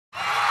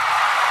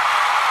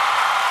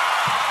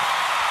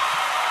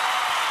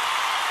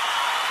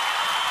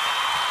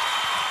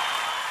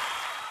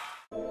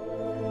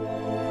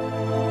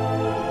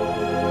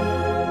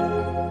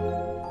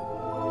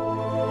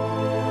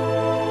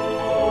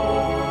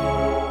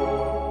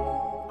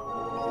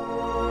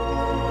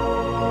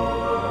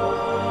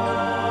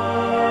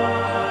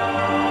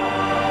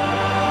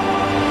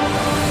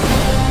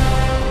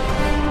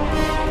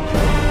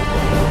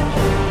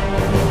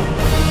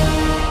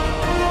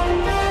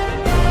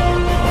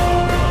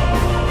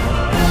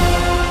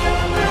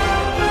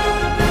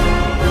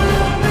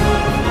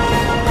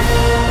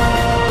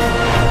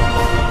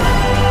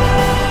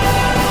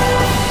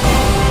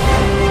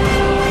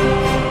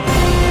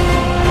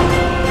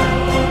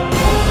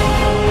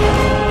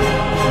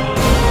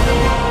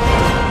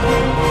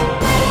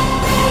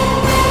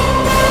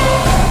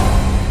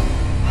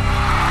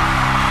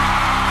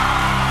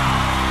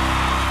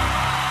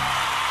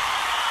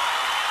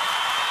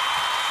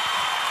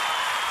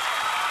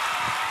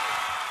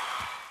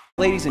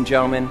Ladies and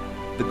gentlemen,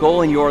 the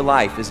goal in your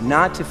life is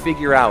not to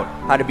figure out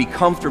how to be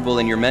comfortable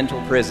in your mental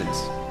prisons,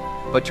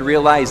 but to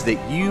realize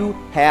that you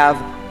have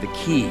the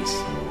keys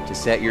to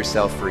set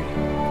yourself free.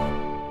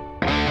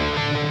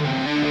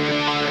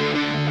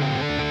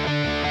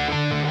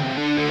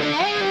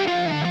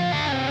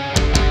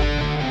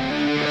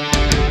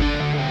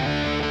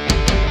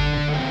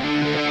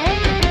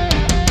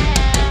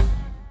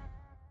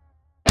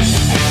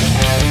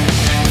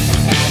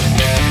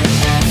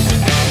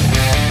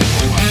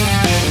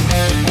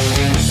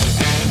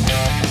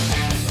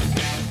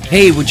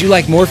 Hey, would you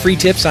like more free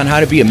tips on how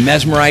to be a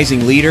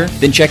mesmerizing leader?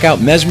 Then check out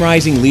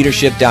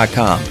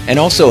mesmerizingleadership.com and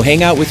also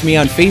hang out with me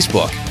on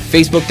Facebook,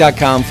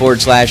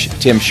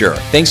 facebook.com/Tim Shurr.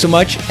 Thanks so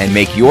much and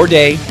make your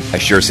day a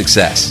sure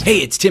success.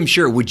 Hey, it's Tim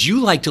Shurr. Would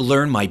you like to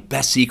learn my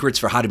best secrets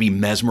for how to be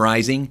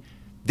mesmerizing?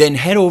 Then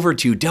head over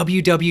to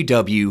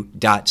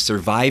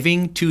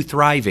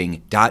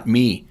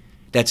www.survivingtothriving.me.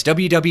 That's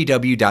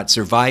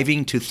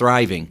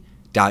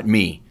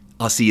www.survivingtothriving.me.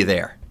 I'll see you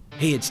there.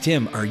 Hey, it's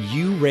Tim. Are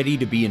you ready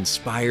to be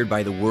inspired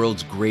by the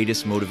world's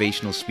greatest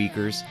motivational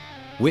speakers?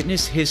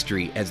 Witness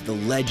history as the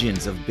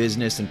legends of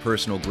business and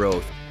personal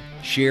growth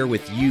share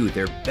with you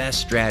their best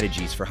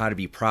strategies for how to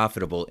be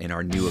profitable in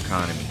our new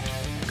economy.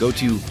 Go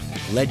to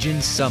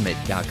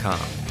legendsummit.com.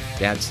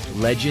 That's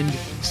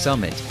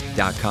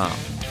legendsummit.com.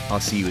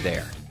 I'll see you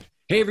there.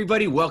 Hey,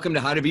 everybody. Welcome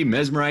to How to Be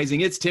Mesmerizing.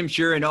 It's Tim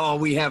Shurr,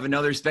 and we have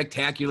another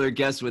spectacular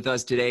guest with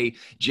us today.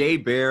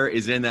 Baer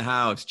is in the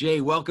house.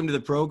 Jay, welcome to the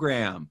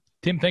program.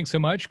 Tim, thanks so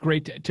much.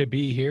 Great to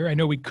be here. I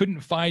know we couldn't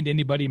find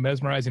anybody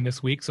mesmerizing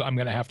this week, so I'm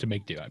going to have to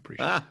make do. I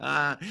appreciate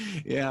it.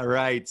 Yeah,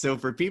 right. So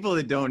for people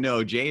that don't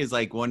know, Jay is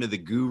like one of the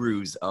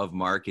gurus of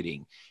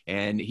marketing,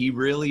 and he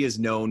really is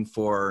known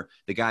for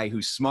the guy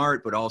who's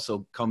smart, but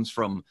also comes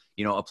from,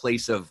 a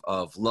place of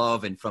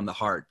love and from the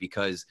heart,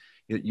 because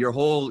your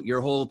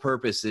whole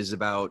purpose is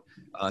about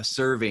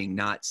serving,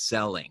 not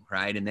selling,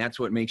 right? And that's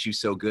what makes you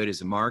so good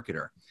as a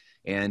marketer.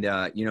 And,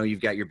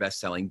 you've got your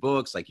best-selling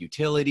books like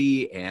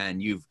Utility,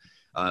 and you've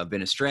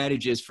been a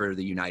strategist for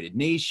the United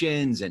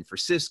Nations and for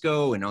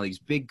Cisco and all these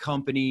big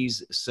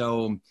companies.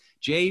 So,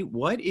 Jay,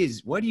 what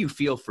do you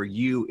feel for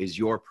you is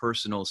your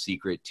personal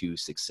secret to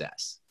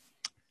success?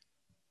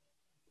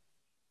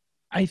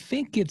 I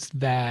think it's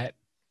that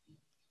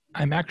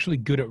I'm actually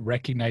good at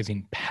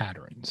recognizing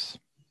patterns.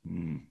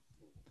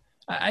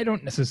 I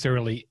don't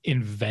necessarily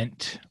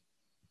invent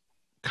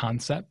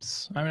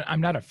concepts.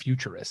 I'm not a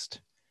futurist.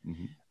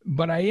 Mm-hmm.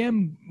 But I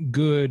am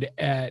good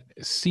at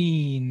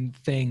seeing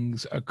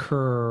things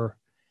occur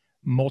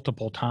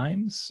multiple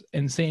times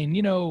and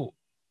saying,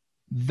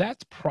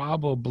 that's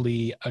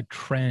probably a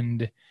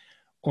trend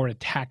or a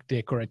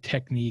tactic or a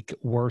technique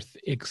worth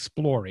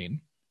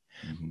exploring.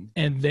 Mm-hmm.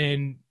 And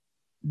then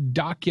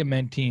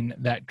documenting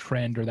that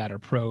trend or that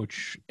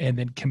approach and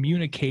then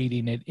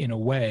communicating it in a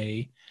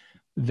way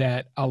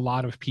that a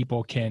lot of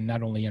people can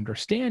not only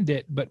understand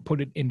it, but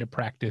put it into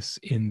practice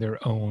in their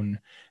own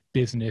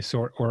business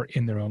or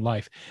in their own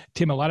life.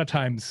 Tim, a lot of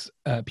times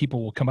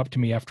people will come up to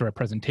me after a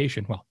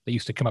presentation. Well, they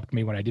used to come up to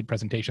me when I did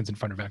presentations in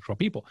front of actual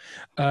people.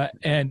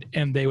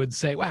 And they would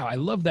say, wow, I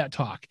love that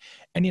talk.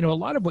 And, a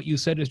lot of what you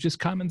said is just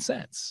common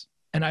sense.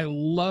 And I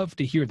love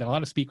to hear that. A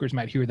lot of speakers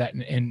might hear that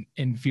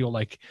and feel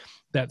like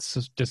that's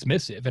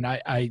dismissive. And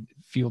I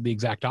feel the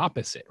exact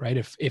opposite,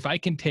 right? If I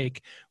can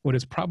take what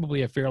is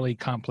probably a fairly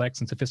complex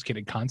and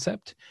sophisticated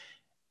concept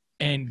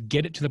and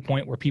get it to the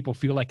point where people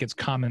feel like it's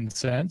common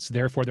sense,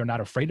 therefore they're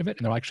not afraid of it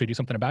and they'll actually do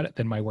something about it,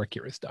 then my work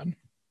here is done.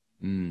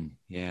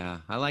 Yeah,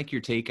 I like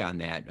your take on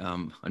that.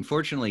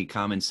 Unfortunately,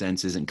 common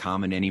sense isn't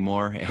common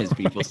anymore, as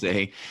people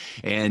say.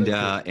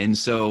 And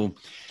so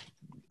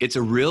it's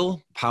a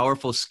real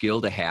powerful skill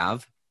to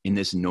have in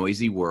this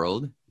noisy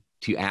world,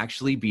 to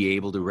actually be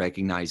able to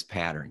recognize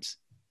patterns,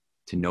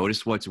 to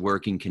notice what's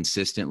working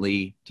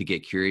consistently, to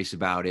get curious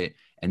about it,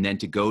 and then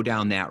to go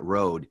down that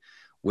road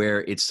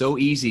where it's so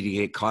easy to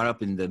get caught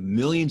up in the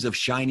millions of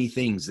shiny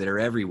things that are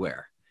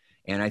everywhere.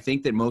 And I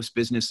think that most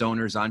business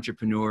owners,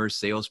 entrepreneurs,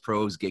 sales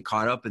pros get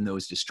caught up in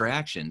those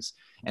distractions.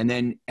 And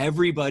then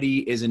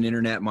everybody is an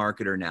internet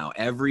marketer now.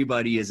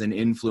 Everybody is an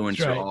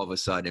influencer all of a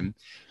sudden.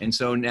 And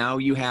so now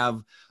you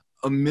have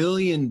a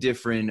million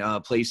different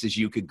places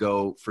you could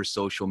go for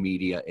social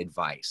media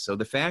advice. So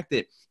the fact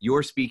that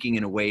you're speaking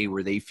in a way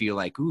where they feel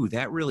like, ooh,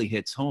 that really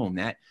hits home,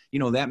 that,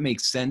 that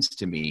makes sense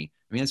to me.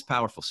 I mean, that's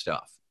powerful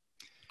stuff.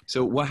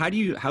 So how do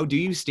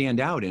you stand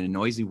out in a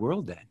noisy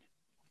world then?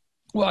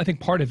 Well, I think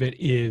part of it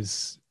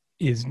is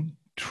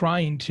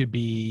trying to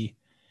be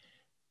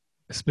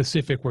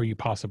specific where you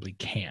possibly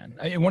can.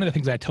 One of the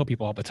things I tell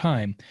people all the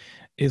time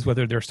is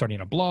whether they're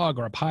starting a blog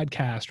or a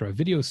podcast or a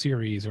video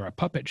series or a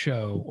puppet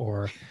show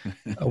or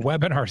a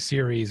webinar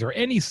series or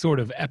any sort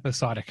of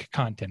episodic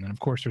content. And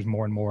of course, there's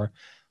more and more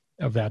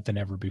of that than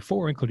ever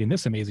before, including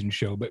this amazing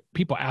show. But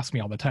people ask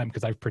me all the time,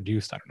 because I've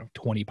produced,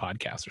 20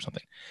 podcasts or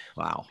something.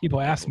 Wow. People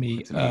ask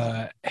me,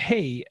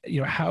 hey,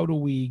 how do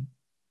we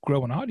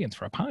grow an audience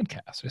for a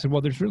podcast? I said,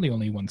 well, there's really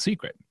only one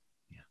secret,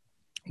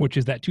 which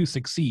is that to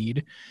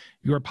succeed,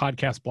 your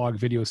podcast, blog,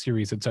 video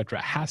series,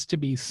 etc., has to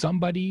be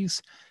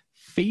somebody's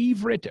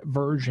favorite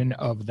version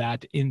of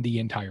that in the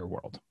entire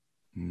world.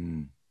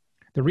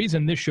 The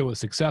reason this show is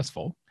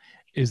successful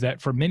is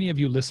that for many of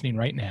you listening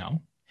right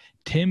now,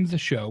 Tim's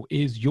Show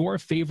is your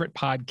favorite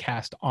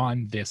podcast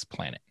on this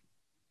planet.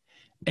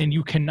 And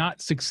you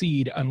cannot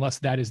succeed unless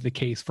that is the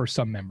case for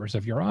some members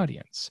of your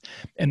audience.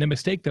 And the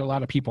mistake that a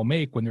lot of people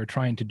make when they're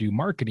trying to do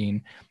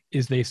marketing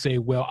is they say,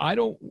 well, I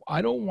don't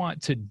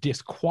want to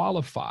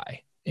disqualify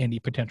any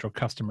potential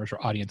customers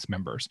or audience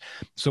members.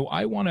 So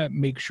I want to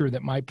make sure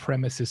that my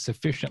premise is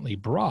sufficiently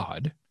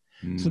broad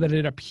so that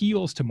it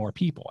appeals to more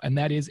people. And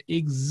that is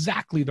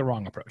exactly the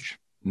wrong approach.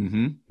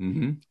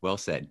 Well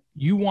said.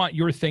 You want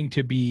your thing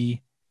to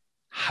be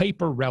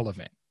hyper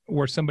relevant,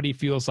 where somebody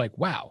feels like,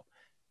 wow,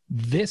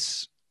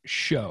 this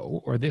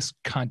show or this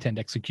content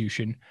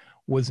execution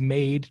was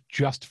made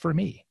just for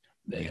me.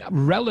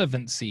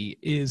 Relevancy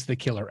is the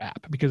killer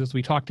app, because as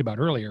we talked about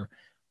earlier,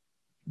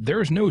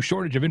 there's no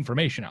shortage of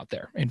information out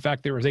there. In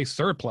fact, there is a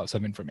surplus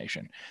of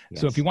information.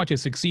 So if you want to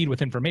succeed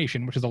with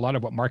information, which is a lot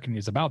of what marketing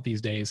is about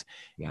these days,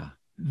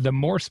 the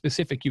more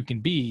specific you can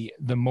be,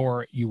 the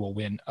more you will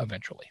win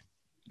eventually.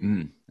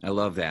 I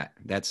love that.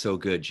 That's so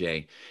good,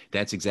 Jay.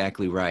 That's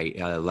exactly right.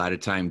 A lot of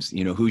times,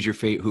 you know, who's your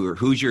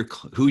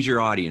who's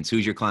your audience?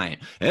 Who's your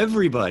client?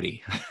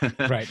 Everybody.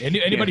 Right.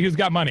 Anybody who's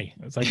got money.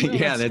 It's like, well,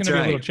 that's gonna be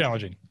a little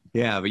challenging.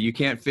 Yeah, but you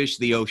can't fish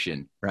the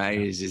ocean, right?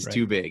 It's just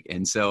too big.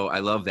 And so I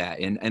love that.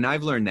 And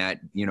I've learned that,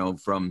 you know,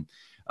 from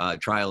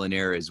trial and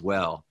error as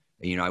well.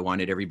 You know, I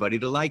wanted everybody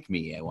to like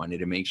me. I wanted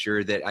to make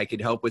sure that I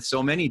could help with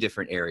so many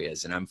different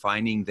areas. And I'm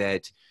finding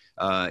that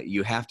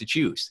you have to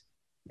choose.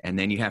 And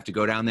then you have to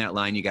go down that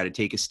line. You got to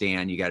take a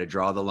stand. You got to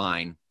draw the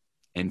line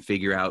and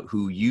figure out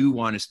who you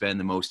want to spend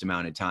the most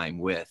amount of time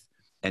with,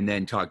 and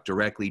then talk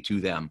directly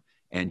to them.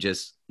 And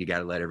just, you got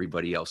to let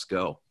everybody else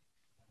go.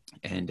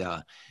 And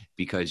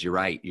because you're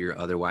right,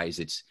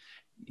 otherwise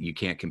you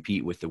can't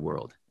compete with the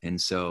world. And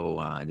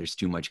so there's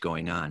too much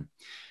going on.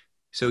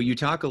 So you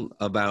talk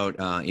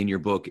about in your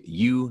book,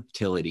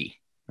 utility,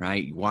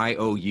 right?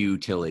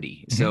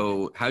 Y-O-utility.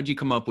 So how'd you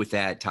come up with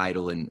that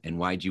title, and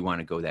why'd you want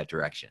to go that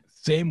direction?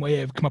 Same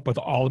way I've come up with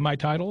all of my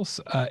titles,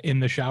 in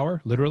the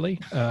shower, literally.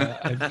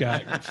 I've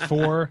got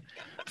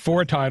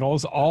four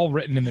titles, all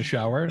written in the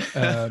shower,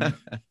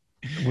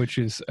 which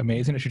is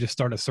amazing. I should just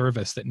start a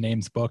service that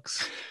names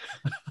books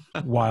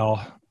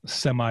while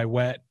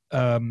semi-wet.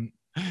 You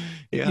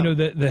know,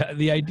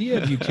 the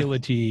idea of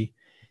utility,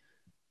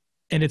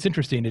 and it's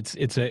interesting.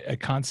 It's a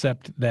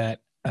concept that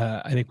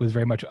I think was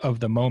very much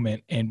of the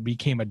moment and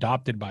became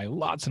adopted by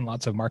lots and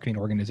lots of marketing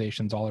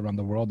organizations all around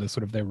the world as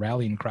sort of their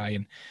rallying cry.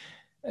 And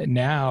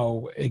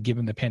now,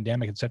 given the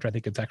pandemic, et cetera, I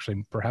think it's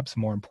actually perhaps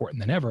more important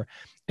than ever.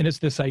 And it's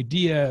this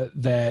idea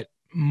that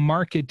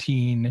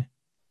marketing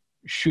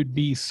should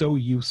be so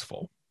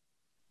useful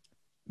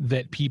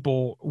that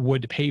people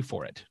would pay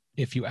for it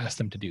if you ask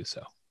them to do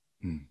so.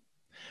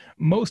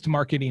 Most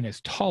marketing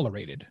is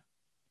tolerated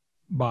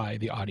by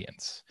the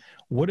audience.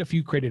 What if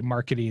you created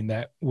marketing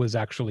that was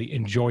actually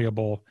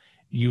enjoyable,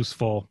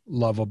 useful,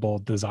 lovable,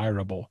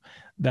 desirable?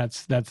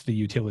 That's the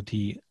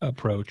utility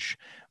approach.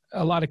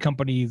 A lot of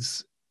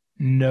companies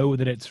know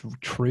that it's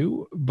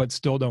true, but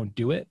still don't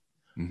do it.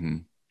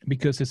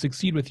 Because to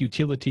succeed with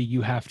utility,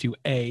 you have to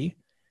A,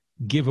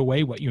 give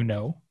away what you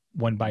know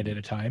one bite at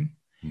a time,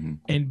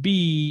 and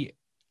B,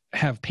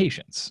 have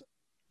patience,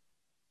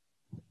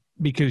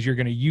 because you're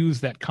going to use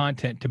that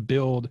content to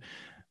build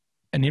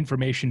an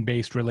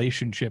information-based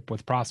relationship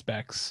with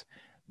prospects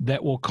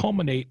that will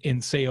culminate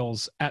in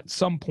sales at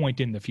some point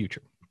in the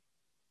future.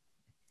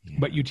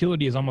 But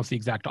utility is almost the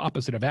exact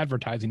opposite of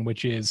advertising,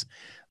 which is,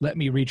 let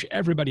me reach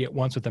everybody at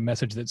once with a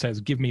message that says,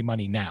 give me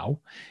money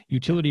now.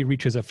 Utility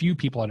reaches a few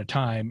people at a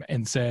time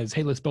and says,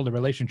 hey, let's build a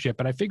relationship.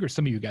 But I figure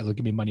some of you guys will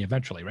give me money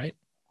eventually, right?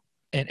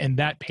 And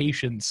that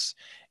patience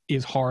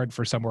is hard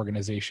for some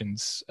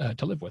organizations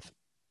to live with.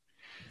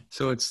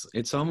 So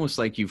it's almost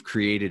like you've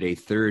created a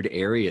third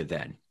area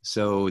then.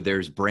 So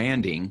there's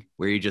branding,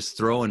 where you're just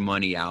throwing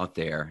money out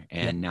there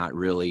and not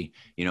really,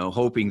 you know,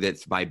 hoping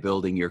that by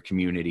building your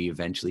community,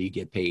 eventually you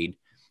get paid.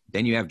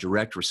 Then you have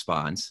direct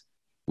response,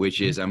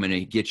 which is, I'm going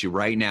to get you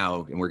right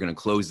now and we're going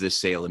to close this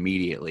sale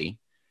immediately.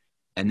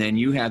 And then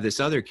you have this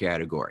other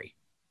category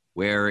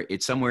where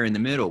it's somewhere in the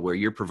middle, where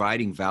you're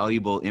providing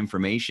valuable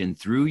information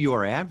through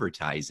your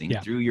advertising,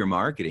 through your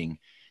marketing,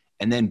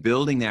 and then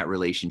building that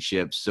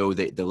relationship so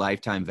that the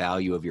lifetime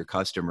value of your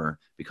customer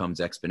becomes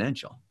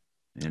exponential.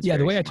 Yeah,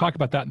 the way I talk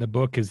about that in the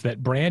book is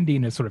that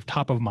branding is sort of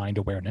top of mind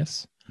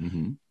awareness.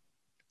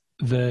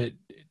 The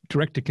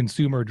direct to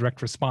consumer,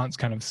 direct response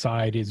kind of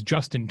side is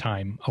just in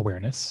time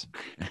awareness.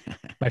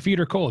 My feet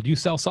are cold. You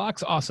sell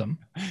socks? Awesome.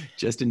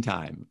 Just in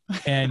time.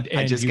 And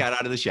I just got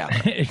out of the shower.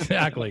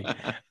 Exactly.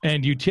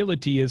 And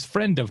utility is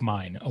friend of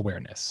mine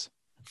awareness.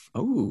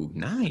 Oh,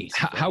 nice.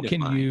 How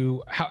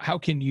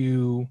can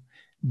you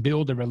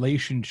build a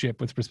relationship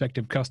with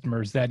prospective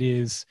customers that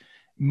is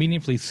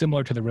meaningfully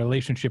similar to the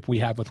relationship we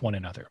have with one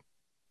another?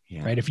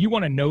 Right? If you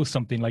want to know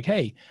something like,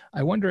 hey,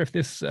 I wonder if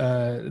this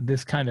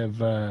kind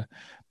of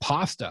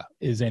pasta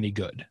is any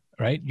good,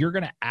 right? You're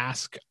going to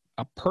ask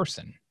a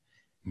person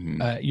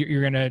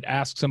You're going to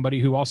ask somebody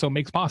who also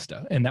makes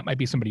pasta, and that might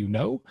be somebody you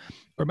know,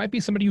 or it might be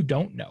somebody you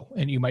don't know,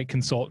 and you might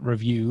consult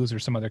reviews or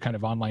some other kind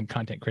of online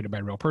content created by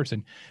a real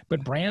person.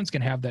 But brands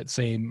can have that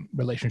same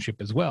relationship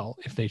as well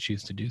if they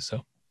choose to do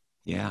so.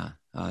 Yeah,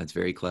 it's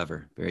very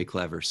clever, very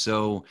clever.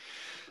 So,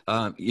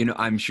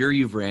 I'm sure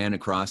you've ran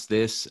across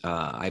this.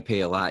 I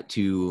pay a lot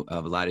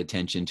of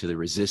attention to the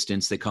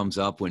resistance that comes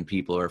up when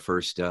people are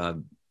first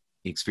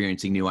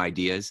experiencing new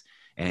ideas.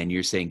 And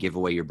you're saying give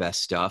away your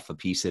best stuff a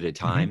piece at a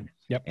time.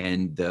 Yep.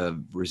 And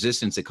the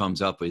resistance that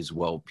comes up is,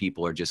 well,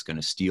 people are just going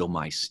to steal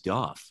my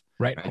stuff.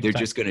 Right. They're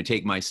just going to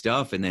take my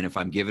stuff. And then if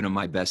I'm giving them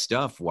my best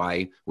stuff,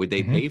 why would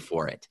they pay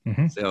for it?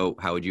 So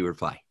how would you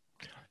reply?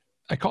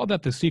 I call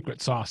that the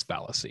secret sauce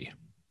fallacy.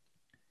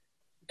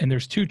 And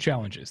there's two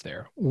challenges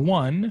there.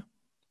 One,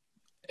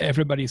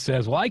 everybody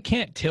says, well, I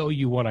can't tell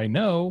you what I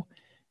know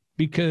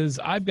because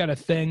I've got a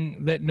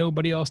thing that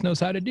nobody else knows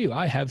how to do.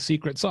 I have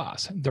secret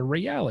sauce. The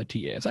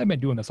reality is, I've been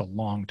doing this a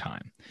long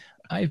time.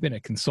 I've been a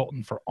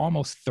consultant for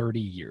almost 30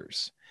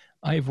 years.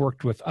 I've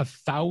worked with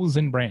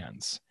 1,000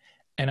 brands.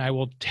 And I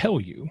will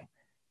tell you,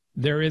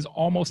 there is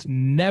almost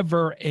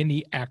never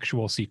any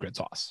actual secret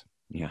sauce.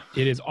 Yeah.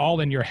 It is all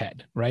in your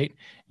head, right?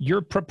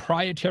 Your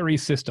proprietary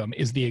system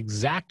is the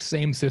exact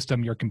same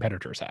system your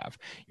competitors have.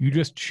 You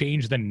just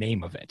change the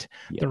name of it.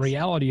 Yes. The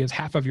reality is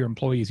half of your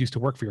employees used to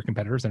work for your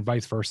competitors and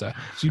vice versa.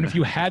 So even if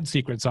you had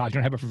secret sauce, you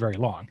don't have it for very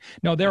long.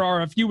 Now, there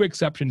are a few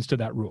exceptions to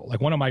that rule.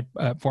 Like one of my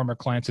former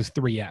clients is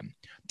 3M.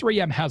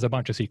 3M has a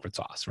bunch of secret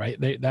sauce, right?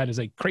 That is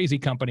a crazy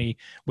company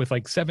with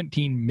like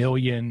 17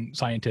 million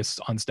scientists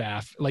on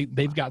staff. Like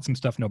they've got some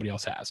stuff nobody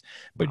else has.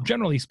 But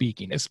generally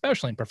speaking,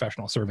 especially in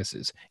professional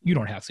services, you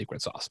don't have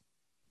secret sauce.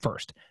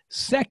 First.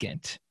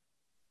 Second,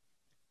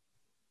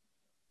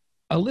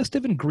 a list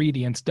of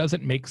ingredients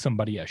doesn't make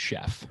somebody a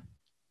chef.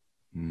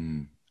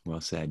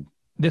 Well said.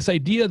 This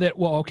idea that,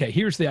 well, okay,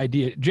 here's the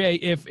idea. Jay,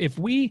 if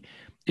we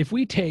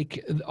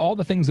take all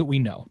the things that we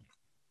know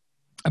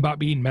about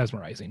being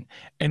mesmerizing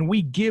and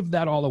we give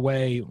that all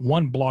away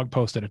one blog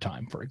post at a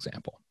time, for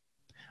example,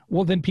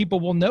 well, then people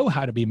will know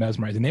how to be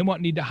mesmerizing. They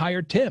won't need to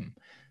hire Tim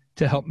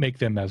to help make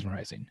them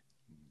mesmerizing.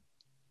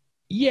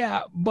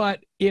 Yeah,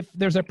 but if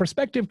there's a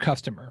prospective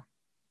customer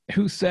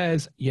who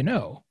says,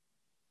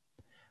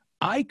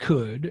 I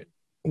could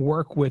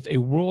work with a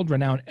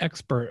world-renowned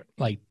expert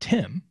like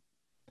Tim,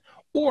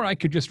 or I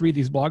could just read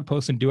these blog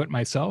posts and do it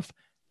myself,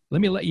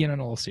 let me let you in on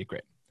a little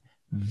secret.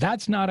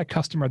 That's not a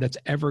customer that's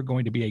ever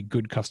going to be a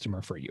good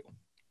customer for you,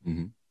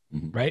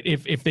 right?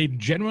 If they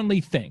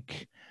genuinely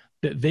think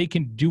that they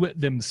can do it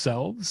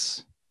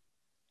themselves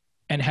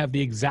and have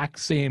the exact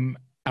same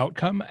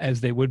outcome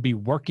as they would be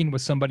working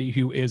with somebody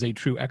who is a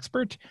true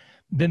expert,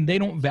 then they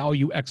don't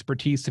value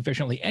expertise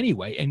sufficiently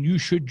anyway. And you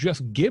should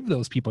just give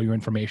those people your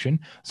information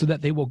so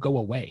that they will go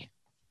away.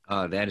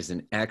 That is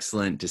an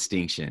excellent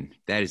distinction.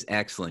 That is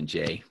excellent,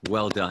 Jay.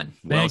 Well done.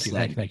 Well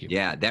said. Thank you.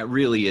 Yeah, that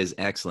really is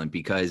excellent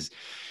because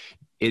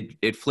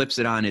it flips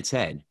it on its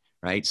head,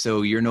 right?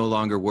 So you're no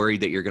longer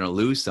worried that you're going to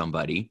lose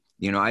somebody.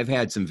 I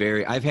had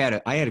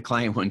a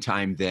client one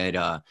time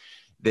that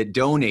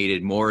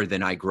donated more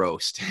than I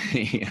grossed,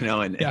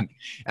 and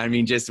I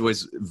mean, just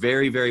was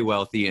very, very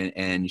wealthy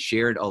and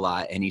shared a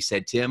lot. And he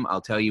said, Tim,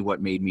 I'll tell you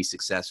what made me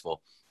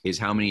successful is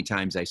how many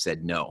times I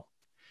said no.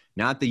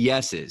 Not the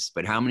yeses,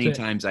 but how many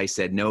times I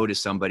said no to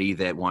somebody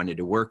that wanted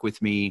to work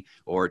with me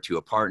or to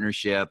a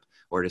partnership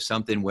or to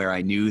something where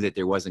I knew that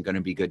there wasn't going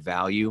to be good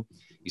value.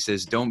 He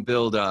says, don't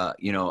build a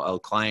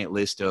client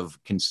list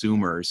of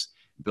consumers,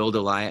 build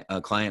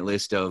a client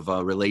list of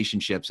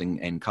relationships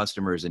and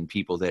customers and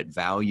people that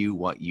value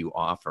what you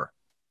offer.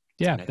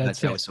 Yeah,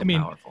 that was so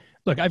powerful.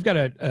 Look, I've got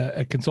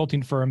a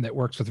consulting firm that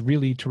works with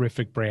really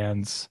terrific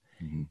brands.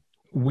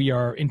 We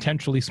are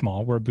intentionally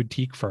small. We're a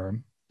boutique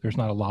firm. There's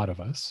not a lot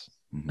of us.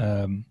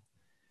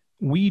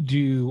 We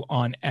do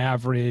on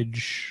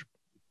average,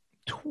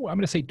 I'm going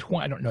to say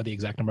 20, I don't know the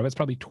exact number, but it's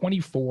probably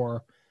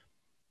 24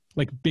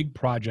 like big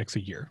projects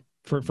a year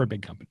for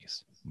big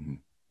companies.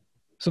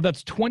 So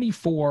that's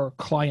 24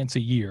 clients a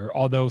year,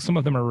 although some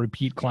of them are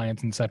repeat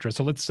clients, et cetera.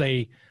 So let's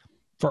say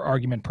for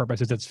argument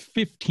purposes, that's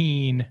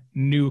 15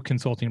 new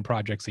consulting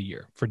projects a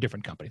year for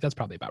different companies. That's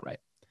probably about right.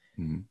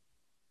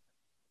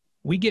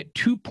 We get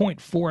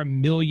 2.4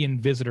 million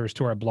visitors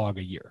to our blog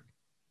a year.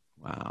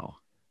 Wow.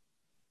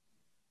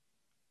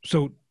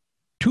 So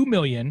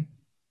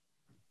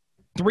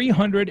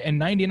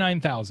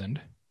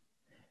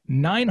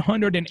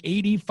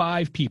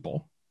 2,399,985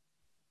 people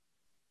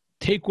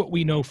take what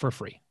we know for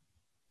free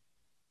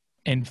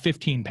and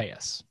 15 pay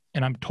us.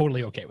 And I'm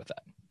totally okay with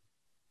that.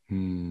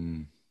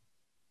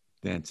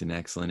 That's an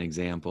excellent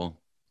example.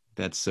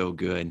 That's so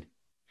good.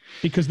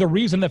 Because the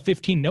reason the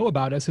 15 know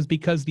about us is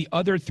because the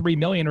other 3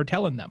 million are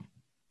telling them.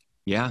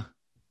 Yeah.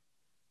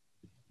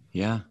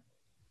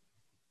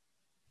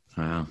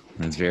 Wow,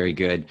 that's very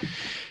good.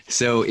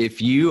 So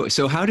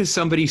how does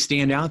somebody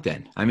stand out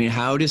then? I mean,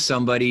 how does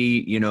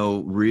somebody,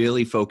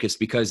 really focus?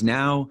 Because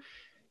now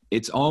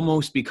it's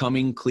almost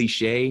becoming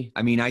cliche.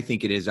 I mean, I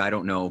think it is. I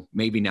don't know,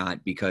 maybe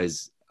not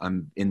because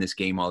I'm in this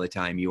game all the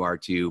time. You are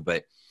too,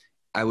 but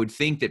I would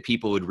think that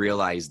people would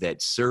realize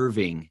that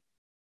serving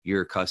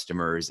your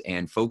customers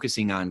and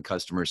focusing on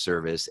customer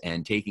service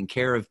and taking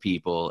care of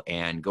people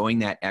and going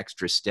that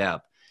extra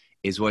step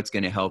is what's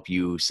going to help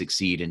you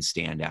succeed and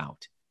stand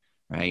out,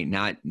 right?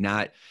 Not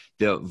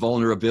the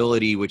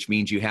vulnerability, which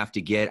means you have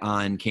to get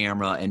on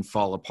camera and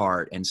fall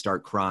apart and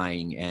start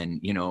crying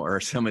and, you know, or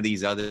some of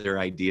these other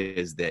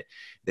ideas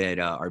that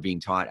are being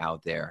taught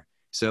out there.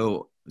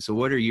 So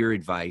what are your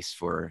advice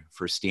for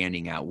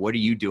standing out? What are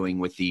you doing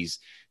with these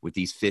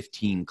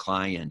 15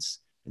 clients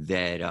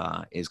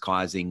that is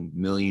causing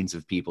millions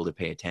of people to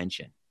pay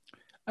attention?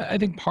 I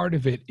think part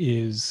of it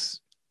is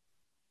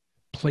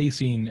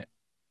placing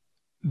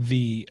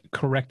the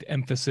correct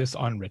emphasis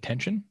on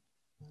retention.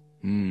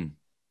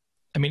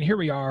 I mean, here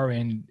we are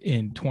in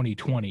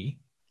 2020,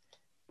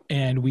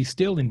 and we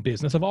still in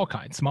business of all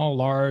kinds, small,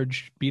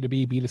 large,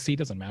 B2B, B2C,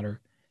 doesn't matter.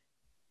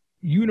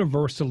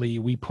 Universally,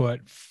 we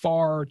put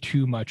far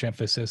too much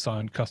emphasis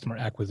on customer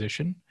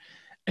acquisition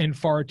and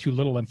far too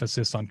little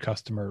emphasis on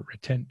customer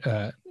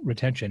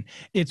retention.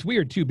 It's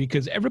weird too,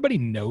 because everybody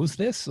knows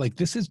this. Like,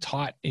 this is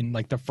taught in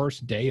like the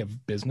first day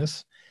of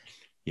business.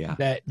 Yeah.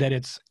 That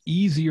it's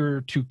easier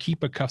to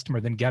keep a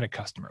customer than get a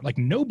customer. Like,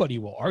 nobody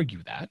will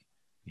argue that.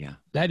 Yeah.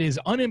 That is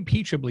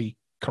unimpeachably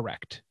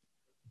correct.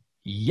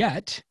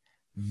 Yet,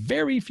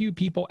 very few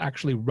people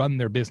actually run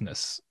their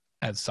business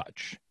as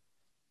such.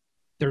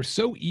 They're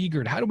so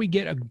eager to, how do we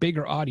get a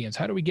bigger audience?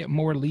 How do we get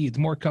more leads,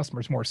 more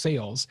customers, more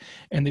sales?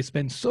 And they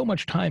spend so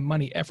much time,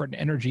 money, effort, and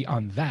energy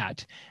on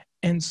that,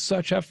 and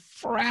such a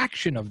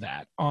fraction of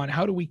that on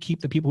how do we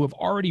keep the people who have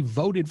already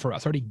voted for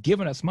us, already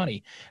given us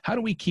money, how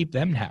do we keep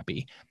them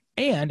happy?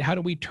 And how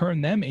do we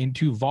turn them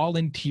into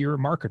volunteer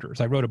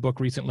marketers? I wrote a book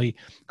recently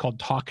called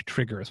Talk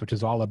Triggers, which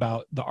is all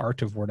about the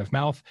art of word of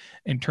mouth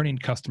and turning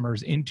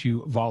customers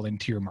into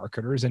volunteer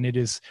marketers. And it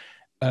is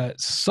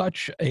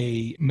such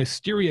a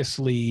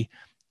mysteriously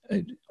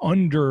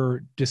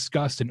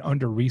under-discussed and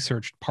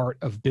under-researched part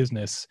of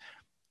business.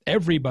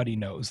 Everybody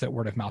knows that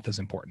word of mouth is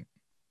important.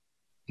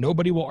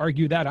 Nobody will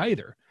argue that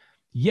either.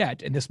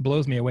 Yet, and this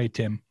blows me away,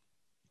 Tim,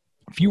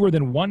 fewer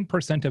than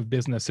 1% of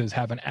businesses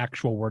have an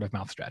actual word of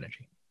mouth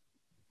strategy.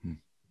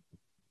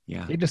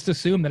 Yeah. They just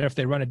assume that if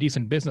they run a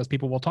decent business,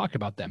 people will talk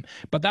about them.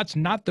 But that's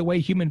not the way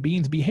human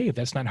beings behave.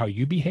 That's not how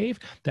you behave.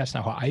 That's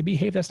not how I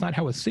behave. That's not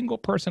how a single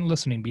person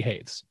listening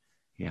behaves.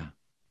 Yeah.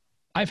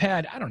 I've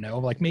had, I don't know,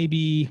 like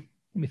maybe,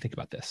 let me think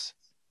about this.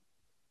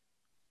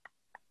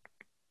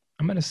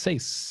 I'm going to say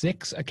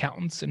 6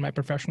 accountants in my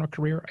professional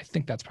career. I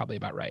think that's probably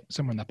about right.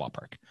 Somewhere in that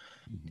ballpark.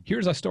 Mm-hmm.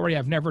 Here's a story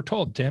I've never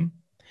told, Tim.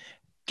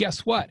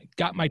 Guess what?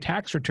 Got my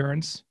tax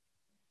returns.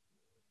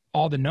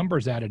 All the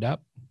numbers added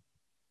up.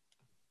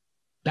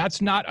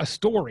 That's not a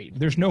story.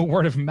 There's no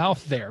word of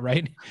mouth there,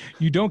 right?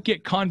 You don't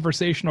get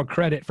conversational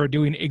credit for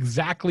doing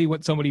exactly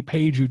what somebody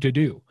paid you to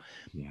do.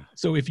 Yeah.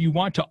 So if you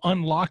want to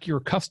unlock your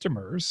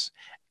customers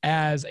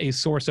as a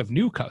source of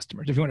new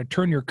customers, if you want to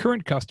turn your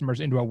current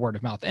customers into a word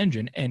of mouth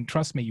engine, and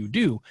trust me, you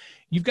do,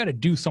 you've got to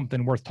do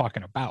something worth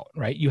talking about,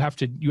 right? You have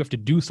to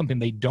do something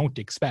they don't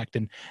expect.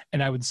 And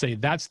I would say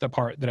that's the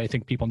part that I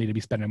think people need to be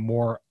spending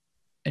more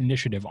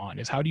initiative on,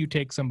 is how do you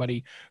take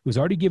somebody who's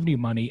already given you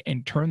money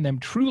and turn them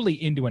truly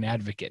into an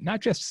advocate, not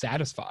just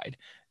satisfied,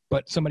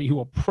 but somebody who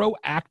will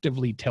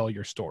proactively tell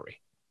your story.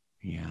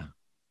 Yeah.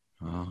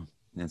 Oh,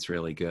 that's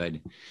really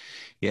good.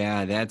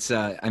 Yeah. That's,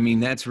 I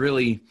mean, that's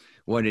really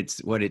what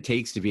it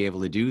takes to be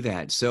able to do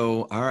that.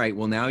 So, all right,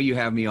 well, now you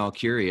have me all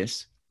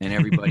curious, and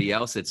everybody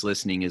else that's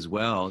listening as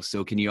well.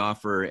 So can you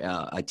offer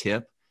a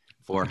tip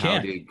for how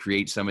to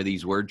create some of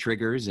these word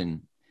triggers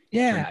and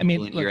turn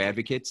people into your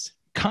advocates?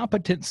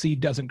 Competency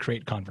doesn't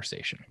create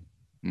conversation.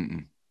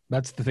 Mm-mm.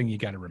 That's the thing you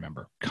got to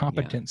remember.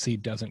 Competency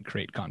doesn't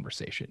create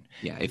conversation.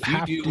 Yeah. If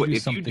you do what you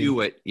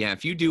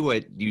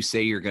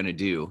say you're going to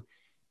do,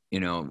 you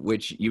know,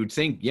 which you would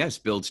think, yes,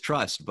 builds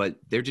trust, but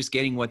they're just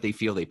getting what they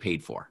feel they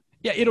paid for.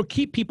 Yeah. It'll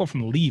keep people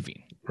from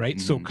leaving, right?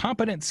 Mm-hmm. So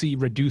competency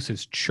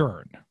reduces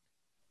churn,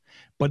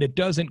 but it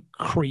doesn't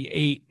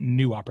create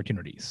new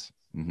opportunities,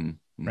 mm-hmm.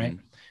 Mm-hmm. right?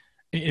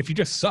 If you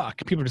just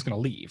suck, people are just going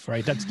to leave,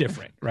 right? That's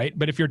different, right?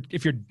 But if you're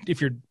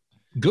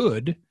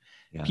good,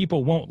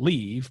 people won't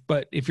leave.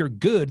 But if you're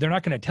good, they're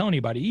not going to tell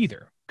anybody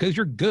either, because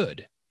you're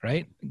good,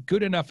 right?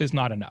 Good enough is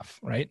not enough,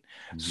 right?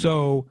 Mm-hmm.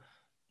 So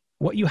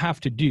what you have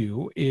to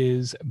do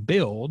is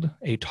build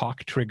a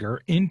talk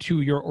trigger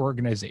into your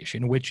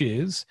organization, which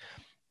is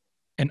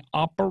an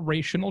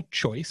operational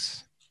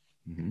choice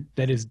mm-hmm.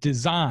 that is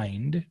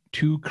designed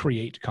to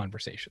create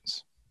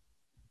conversations.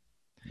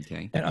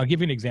 Okay. And I'll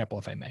give you an example,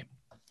 if I may.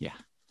 Yeah.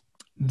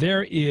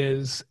 There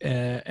is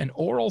an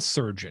oral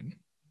surgeon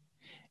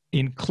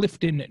in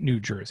Clifton, New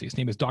Jersey. His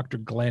name is Dr.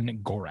 Glenn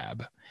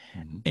Gorab.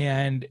 Mm-hmm.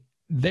 And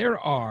there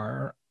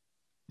are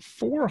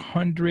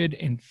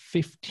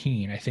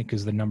 415, I think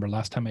is the number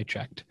last time I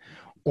checked,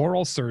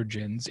 oral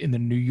surgeons in the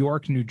New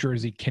York, New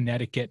Jersey,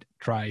 Connecticut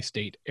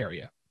tri-state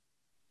area.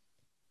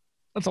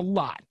 That's a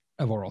lot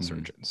of oral mm-hmm.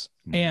 surgeons.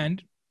 Mm-hmm.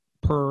 And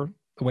per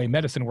the way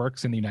medicine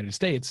works in the United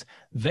States,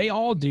 they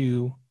all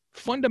do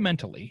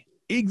fundamentally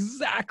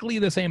exactly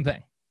the same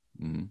thing.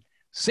 Mm-hmm.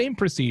 same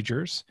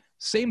procedures,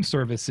 same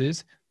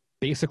services,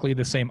 basically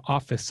the same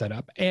office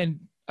setup, and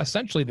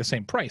essentially the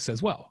same price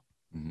as well.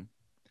 Mm-hmm.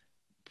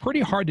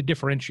 Pretty hard to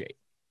differentiate.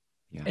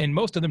 Yeah. And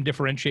most of them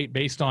differentiate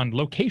based on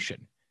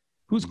location.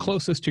 Who's Mm-hmm.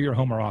 closest to your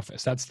home or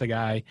office? That's the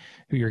guy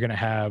who you're going to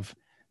have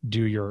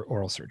do your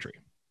oral surgery.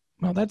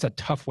 Well, that's a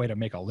tough way to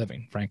make a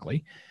living,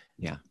 frankly.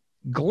 Yeah.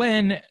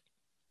 Glenn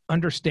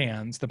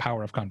understands the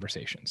power of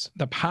conversations,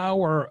 the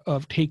power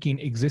of taking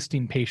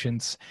existing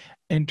patients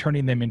and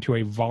turning them into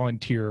a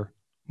volunteer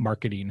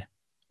marketing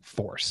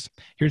force.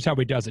 Here's how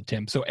he does it,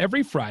 Tim. So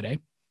every Friday,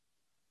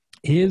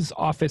 his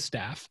office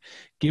staff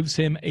gives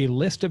him a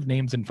list of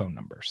names and phone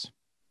numbers.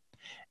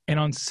 And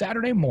on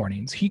Saturday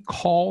mornings, he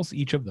calls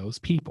each of those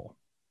people.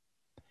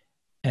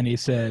 And he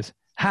says,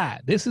 "Hi,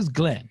 this is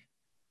Glenn.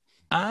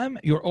 I'm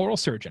your oral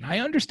surgeon. I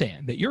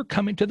understand that you're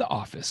coming to the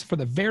office for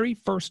the very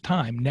first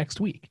time next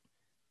week.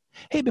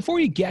 Hey, before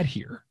you get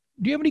here,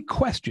 do you have any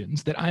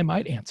questions that I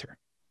might answer?"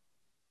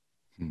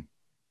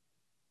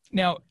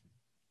 Now,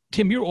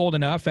 Tim, you're old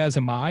enough, as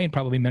am I, and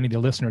probably many of the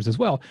listeners as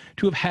well,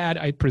 to have had,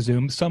 I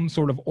presume, some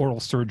sort of oral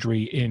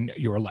surgery in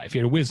your life.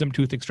 You had a wisdom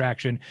tooth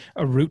extraction,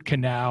 a root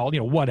canal,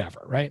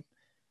 whatever, right?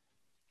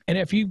 And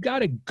if you've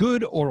got a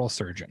good oral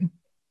surgeon,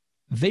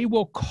 they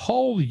will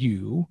call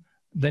you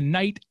the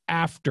night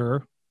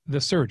after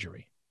the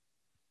surgery.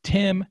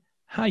 "Tim,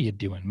 how you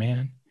doing,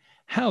 man?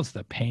 How's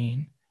the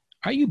pain?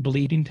 Are you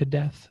bleeding to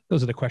death?"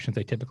 Those are the questions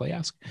they typically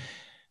ask.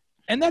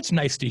 And that's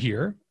nice to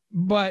hear,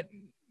 but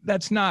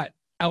that's not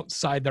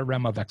outside the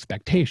realm of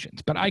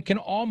expectations. But I can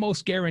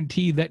almost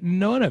guarantee that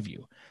none of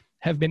you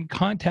have been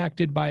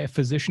contacted by a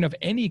physician of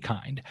any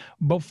kind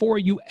before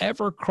you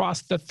ever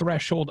cross the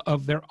threshold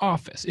of their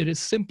office. It is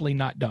simply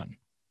not done.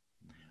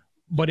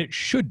 But it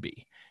should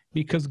be,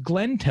 because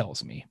Glenn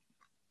tells me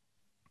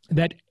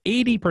that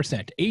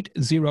 80%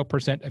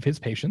 of his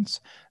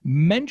patients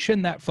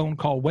mention that phone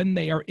call when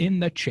they are in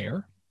the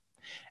chair,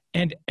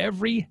 and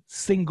every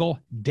single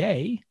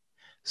day,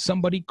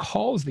 somebody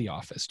calls the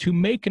office to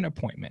make an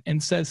appointment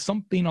and says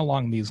something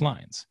along these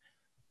lines.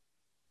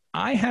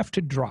 I have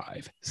to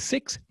drive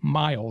 6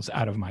 miles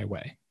out of my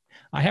way.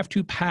 I have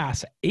to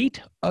pass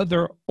 8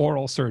 other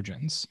oral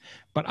surgeons,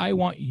 but I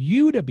want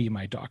you to be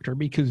my doctor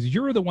because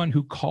you're the one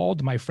who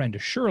called my friend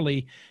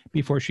Shirley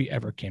before she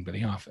ever came to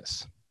the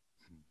office.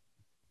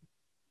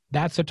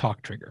 That's a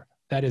talk trigger.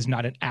 That is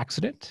not an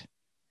accident.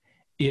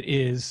 It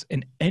is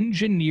an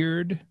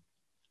engineered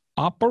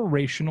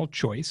operational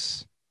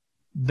choice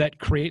that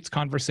creates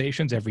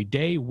conversations every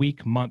day,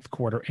 week, month,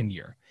 quarter, and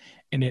year.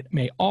 And it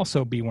may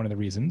also be one of the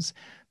reasons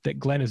that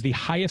Glenn is the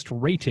highest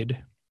rated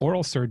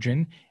oral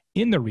surgeon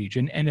in the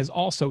region and is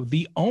also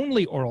the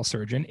only oral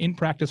surgeon in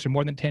practice for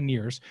more than 10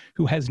 years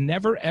who has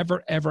never,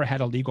 ever, ever had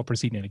a legal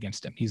proceeding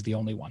against him. He's the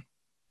only one.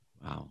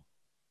 Wow.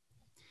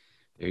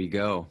 There you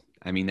go.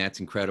 I mean, that's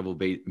incredible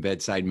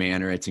bedside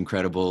manner. It's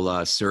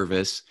incredible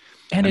service.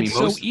 And it's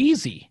so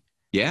easy.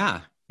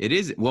 Yeah. It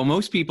is. Well,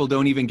 most people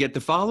don't even get the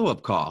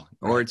follow-up call,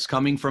 or it's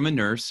coming from a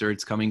nurse, or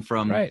it's coming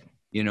from,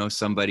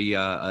 somebody,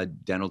 a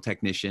dental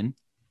technician.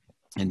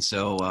 And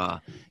so,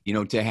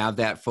 to have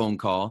that phone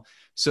call.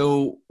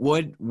 So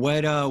what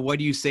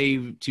do you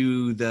say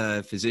to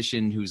the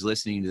physician who's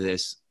listening to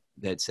this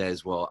that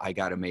says, well, I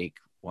got to make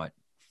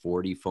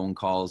 40 phone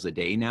calls a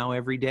day now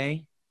every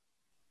day?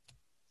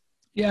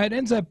 Yeah, it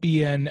ends up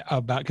being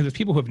about, because there's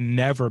people who have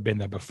never been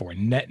there before,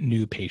 net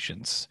new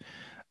patients.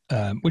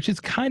 Which is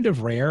kind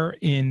of rare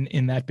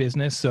in that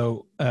business.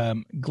 So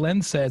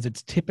Glenn says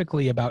it's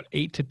typically about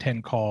 8 to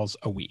 10 calls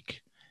a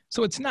week.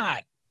 So it's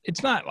not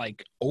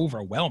like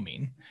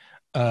overwhelming,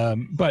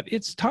 but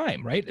it's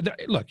time, right?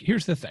 Look,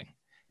 here's the thing.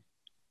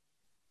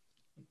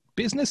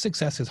 Business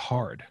success is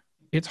hard.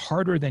 It's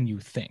harder than you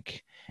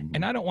think. Mm-hmm.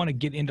 And I don't want to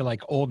get into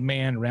like old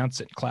man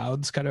Rancid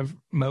Clouds kind of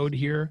mode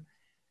here,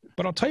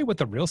 but I'll tell you what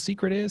the real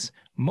secret is.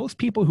 Most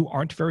people who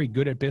aren't very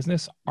good at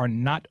business are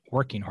not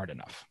working hard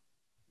enough.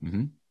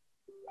 Mm-hmm.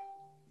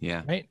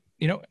 Yeah. Right.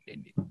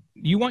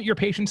 You want your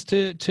patients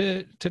to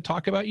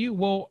talk about you.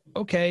 Well,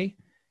 okay.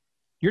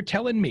 You're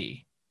telling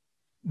me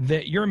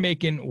that you're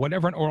making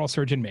whatever an oral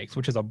surgeon makes,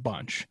 which is a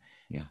bunch.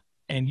 Yeah.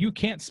 And you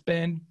can't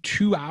spend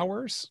 2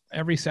 hours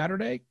every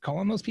Saturday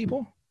calling those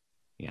people.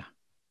 Yeah.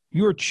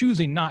 You are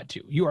choosing not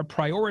to. You are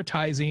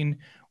prioritizing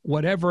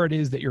whatever it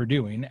is that you're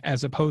doing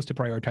as opposed to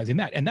prioritizing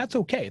that. And that's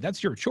okay.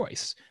 That's your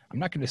choice. I'm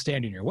not going to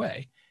stand in your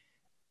way.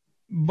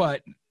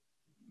 But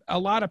a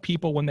lot of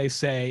people, when they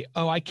say,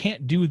 oh, I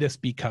can't do this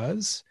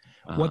because,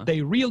 what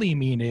they really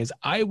mean is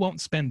I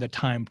won't spend the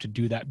time to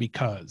do that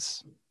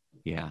because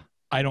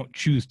I don't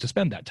choose to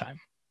spend that time.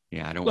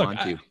 Yeah, I don't want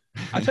to.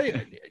 I tell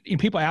you,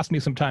 people ask me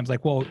sometimes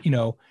like, well,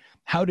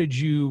 how did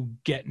you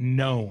get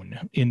known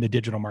in the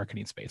digital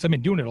marketing space? I've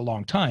been doing it a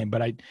long time,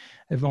 but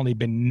I've only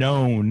been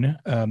known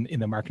in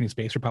the marketing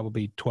space for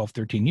probably 12,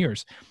 13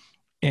 years.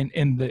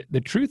 And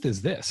the truth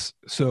is this.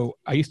 So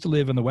I used to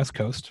live on the West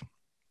Coast.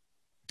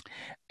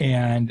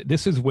 And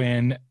this is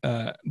when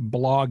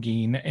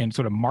blogging and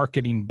sort of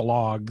marketing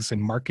blogs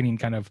and marketing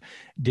kind of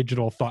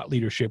digital thought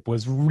leadership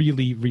was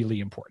really,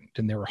 really important.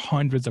 And there were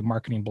hundreds of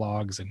marketing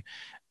blogs and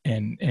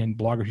and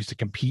bloggers used to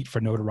compete for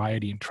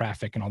notoriety and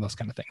traffic and all those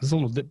kind of things. It's a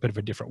little bit of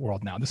a different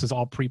world now. This is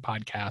all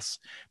pre-podcasts,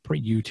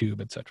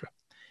 pre-YouTube, etc.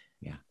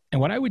 Yeah.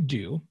 And what I would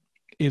do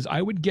is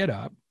I would get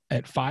up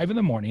at 5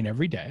 a.m.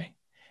 every day,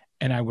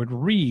 and I would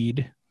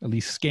read, at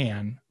least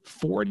scan,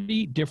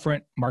 40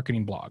 different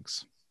marketing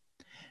blogs.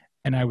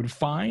 And I would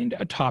find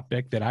a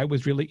topic that I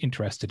was really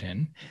interested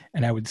in,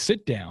 and I would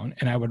sit down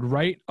and I would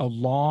write a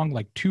long,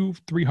 like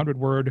 200-300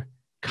 word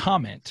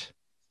comment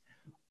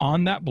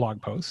on that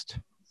blog post.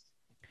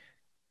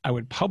 I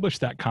would publish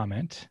that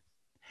comment,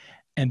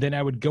 and then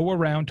I would go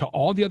around to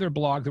all the other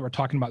blogs that were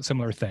talking about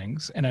similar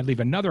things, and I'd leave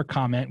another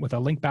comment with a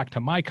link back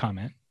to my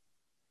comment.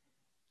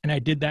 And I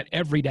did that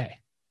every day.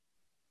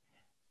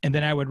 And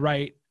then I would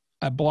write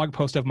a blog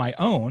post of my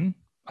own,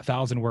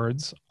 1,000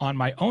 words, on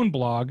my own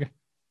blog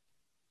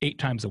 8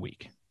 times a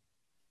week.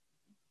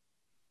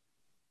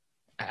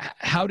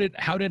 How did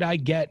I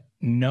get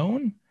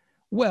known?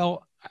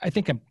 Well, I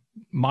think I'm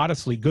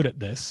modestly good at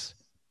this,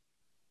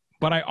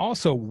 but I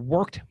also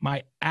worked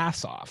my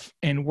ass off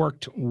and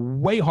worked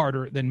way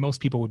harder than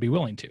most people would be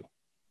willing to.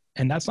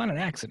 And that's not an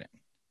accident.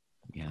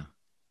 Yeah.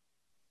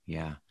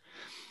 Yeah.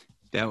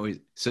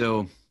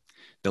 So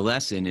the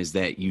lesson is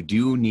that you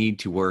do need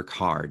to work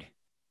hard.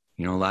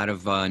 You know, a lot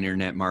of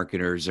internet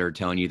marketers are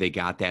telling you they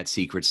got that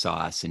secret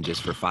sauce, and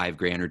just for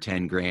 $5,000 or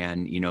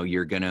 $10,000, you know,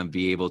 you're going to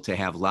be able to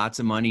have lots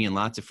of money and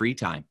lots of free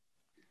time.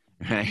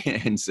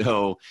 Right. And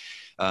so,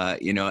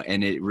 you know,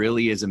 and it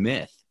really is a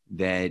myth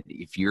that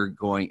if you're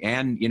going,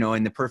 and, you know,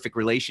 in the perfect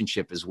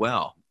relationship as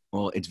well.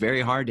 Well, it's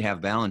very hard to have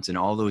balance in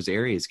all those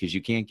areas because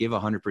you can't give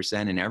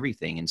 100% in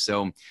everything. And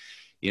so,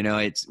 you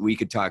know, we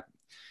could talk,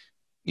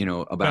 you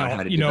know, about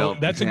how to develop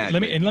that.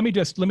 Let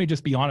me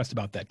just be honest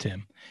about that,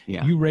 Tim.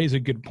 Yeah. You raise a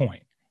good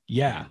point.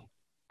 Yeah.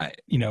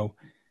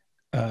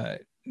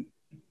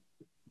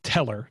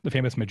 Teller, the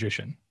famous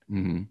magician,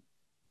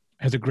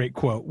 has a great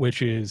quote,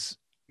 which is,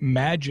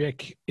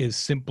 magic is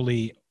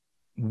simply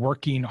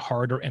working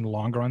harder and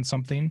longer on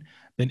something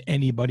than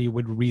anybody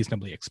would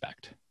reasonably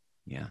expect.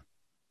 Yeah.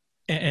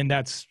 And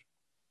that's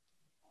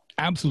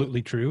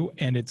absolutely true.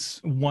 And it's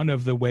one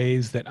of the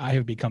ways that I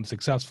have become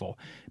successful,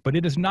 but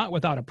it is not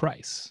without a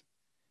price.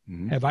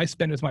 Have I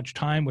spent as much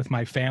time with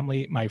my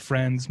family, my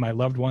friends, my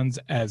loved ones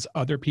as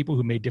other people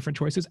who made different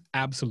choices?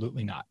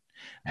 Absolutely not.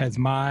 Has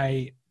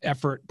my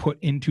effort put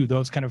into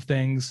those kind of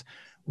things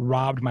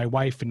robbed my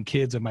wife and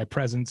kids of my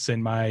presence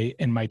and my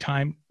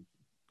time?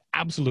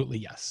 Absolutely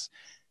yes.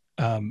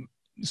 I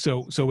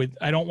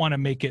don't want to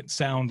make it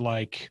sound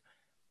like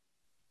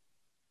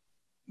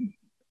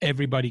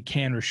everybody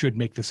can or should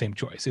make the same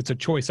choice. It's a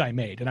choice I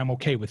made, and I'm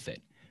okay with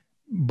it.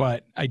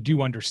 But I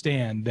do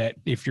understand that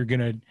if you're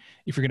gonna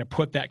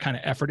put that kind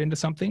of effort into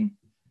something,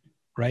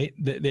 right,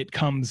 that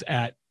comes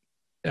at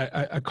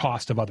a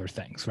cost of other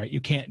things, right? You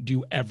can't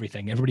do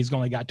everything. Everybody's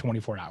only got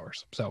 24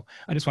 hours. So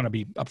I just want to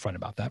be upfront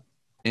about that.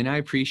 And I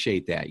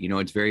appreciate that. You know,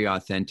 it's very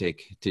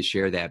authentic to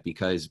share that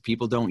because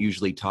people don't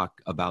usually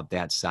talk about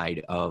that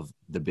side of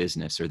the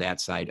business or that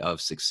side of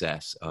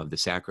success, of the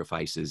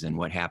sacrifices and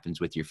what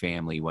happens with your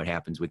family, what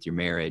happens with your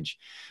marriage,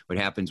 what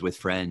happens with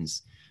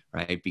friends,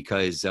 right?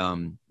 Because,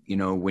 you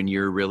know, when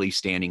you're really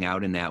standing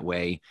out in that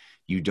way,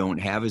 you don't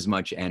have as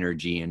much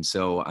energy. And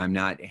so I'm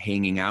not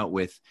hanging out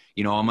with,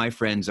 you know, all my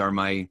friends are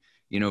my,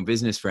 you know,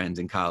 business friends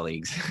and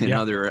colleagues and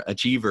other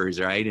achievers,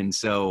 right? And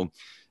so,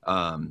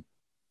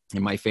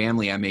 in my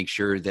family, I make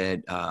sure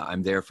that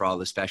I'm there for all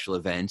the special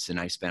events and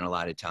I spend a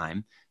lot of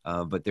time.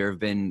 But there have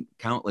been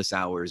countless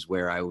hours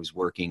where I was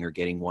working or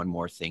getting one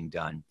more thing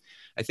done.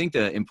 I think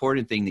the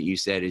important thing that you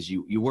said is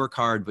you work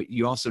hard, but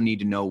you also need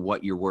to know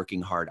what you're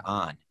working hard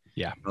on.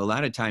 Yeah. A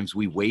lot of times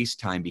we waste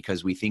time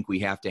because we think we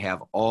have to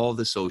have all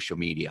the social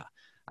media.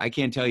 I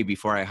can't tell you,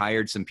 before I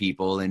hired some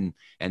people and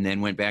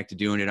then went back to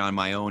doing it on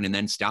my own and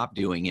then stopped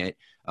doing it,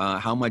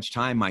 how much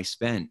time I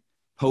spent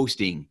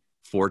posting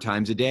 4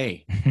 times a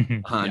day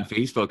on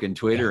Facebook and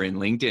Twitter and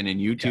LinkedIn and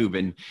YouTube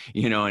and,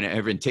 you know,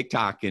 and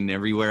TikTok and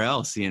everywhere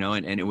else, you know,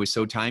 and it was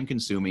so time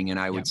consuming, and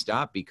I would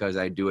stop because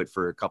I'd do it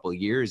for a couple of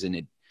years and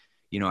it,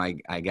 you know,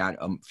 I got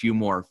a few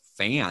more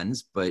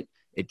fans, but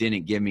it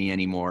didn't give me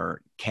any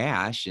more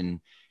cash and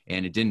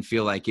it didn't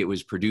feel like it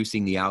was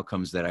producing the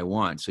outcomes that I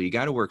want. So you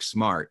got to work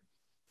smart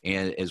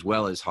and as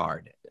well as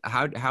hard.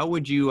 How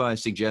would you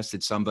suggest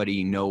that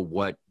somebody know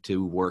what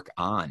to work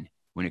on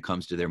when it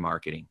comes to their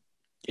marketing?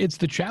 It's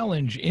the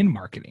challenge in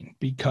marketing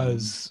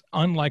because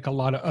unlike a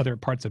lot of other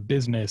parts of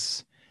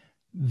business,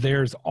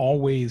 there's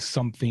always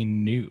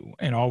something new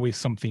and always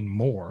something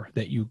more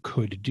that you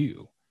could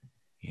do.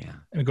 Yeah.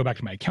 And go back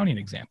to my accounting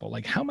example.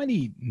 Like, how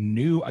many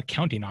new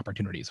accounting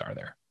opportunities are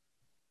there?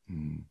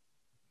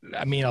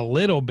 I mean, a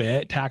little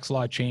bit. Tax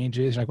law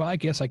changes. Like, well, I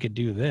guess I could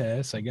do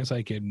this. I guess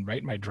I could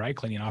write my dry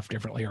cleaning off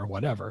differently or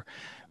whatever.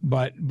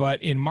 But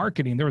in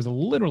marketing, there was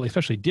literally,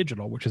 especially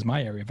digital, which is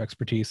my area of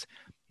expertise,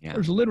 Yeah.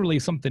 There's literally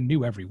something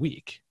new every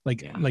week,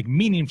 like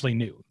meaningfully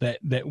new that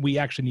we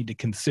actually need to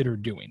consider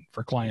doing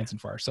for clients and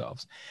for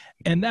ourselves.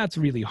 And that's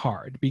really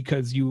hard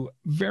because you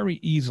very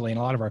easily, and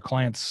a lot of our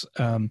clients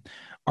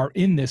are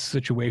in this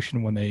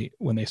situation when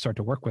they start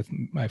to work with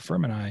my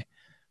firm and I,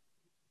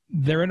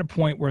 they're at a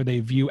point where they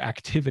view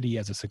activity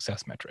as a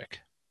success metric.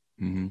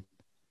 Mm-hmm.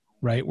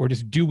 Right? We're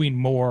just doing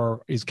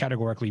more is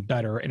categorically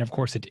better. And of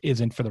course it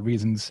isn't for the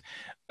reasons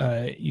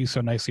you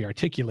so nicely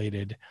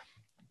articulated.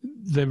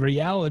 The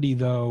reality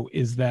though,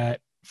 is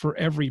that for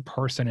every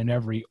person in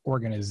every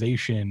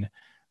organization,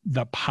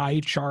 the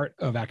pie chart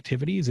of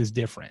activities is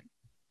different.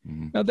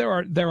 Mm-hmm. Now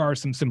there are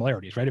some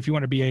similarities, right? If you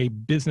want to be a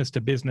business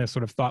to business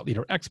sort of thought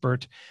leader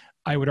expert,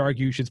 I would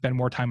argue you should spend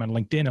more time on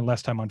LinkedIn and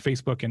less time on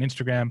Facebook and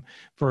Instagram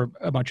for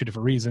a bunch of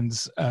different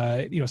reasons.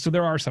 So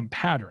there are some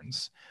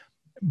patterns.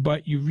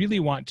 But you really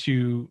want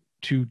to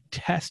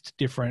test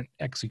different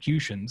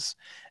executions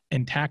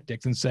and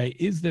tactics and say,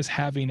 is this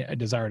having a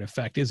desired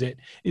effect? Is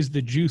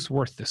the juice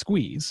worth the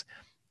squeeze?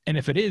 And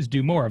if it is,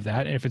 do more of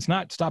that. And if it's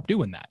not, stop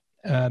doing that.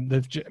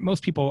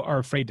 Most people are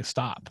afraid to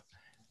stop,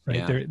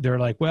 right? Yeah. They're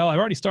like, well, I've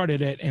already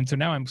started it. And so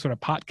now I'm sort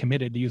of pot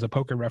committed, to use a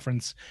poker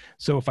reference.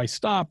 So if I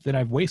stop, then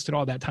I've wasted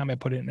all that time I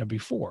put in it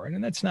before.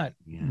 And that's not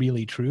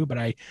really true, but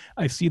I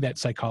see that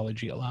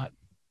psychology a lot.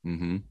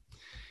 Mm-hmm.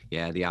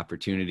 Yeah, the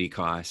opportunity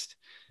cost.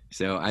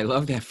 So I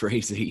love that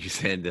phrase that you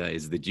said,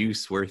 is the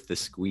juice worth the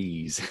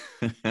squeeze?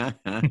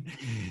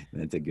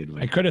 That's a good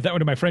one. I credit that one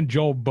to my friend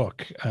Joel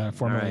Book,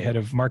 formerly head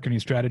of marketing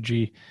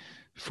strategy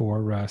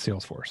for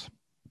Salesforce.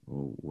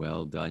 Oh,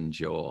 well done,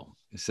 Joel.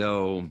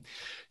 So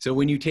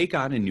when you take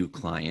on a new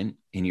client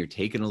and you're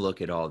taking a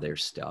look at all their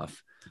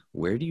stuff,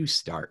 where do you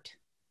start?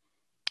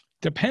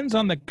 Depends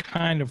on the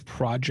kind of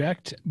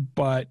project,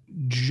 but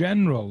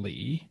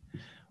generally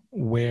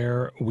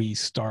where we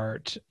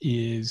start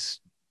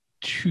is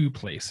two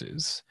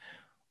places.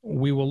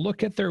 We will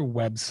look at their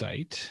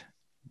website,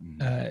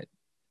 and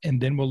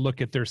then we'll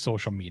look at their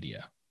social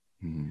media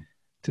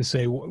to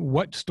say,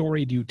 what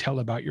story do you tell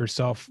about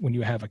yourself when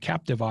you have a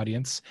captive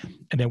audience?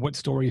 And then what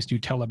stories do you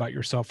tell about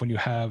yourself when you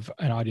have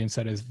an audience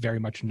that is very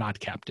much not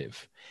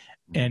captive?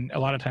 And a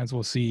lot of times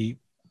we'll see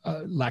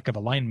a lack of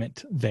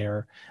alignment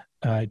there,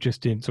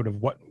 just in sort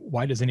of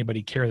why does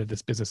anybody care that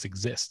this business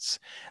exists?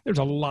 There's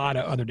a lot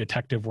of other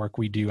detective work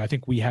we do. I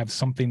think we have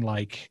something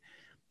like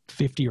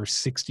 50 or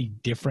 60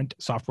 different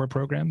software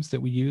programs that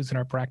we use in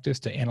our practice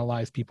to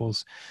analyze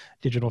people's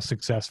digital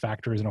success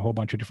factors in a whole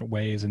bunch of different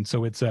ways. And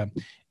so it's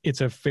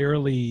a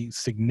fairly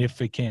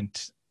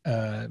significant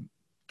kind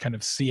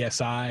of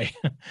CSI,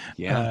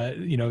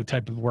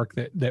 type of work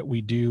that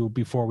we do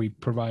before we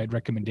provide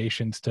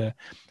recommendations to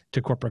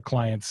corporate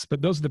clients.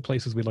 But those are the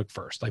places we look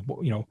first. Like,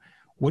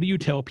 what do you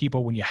tell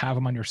people when you have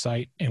them on your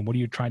site? And what are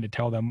you trying to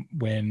tell them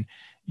when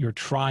you're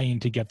trying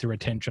to get their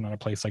attention on a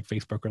place like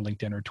Facebook or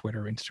LinkedIn or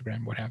Twitter,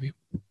 Instagram, what have you?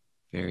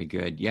 Very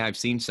good. Yeah, I've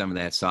seen some of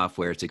that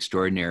software. It's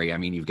extraordinary. I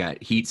mean, you've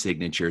got heat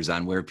signatures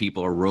on where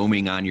people are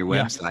roaming on your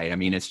website. Yeah. I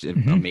mean, it's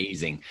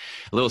amazing.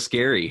 A little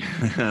scary.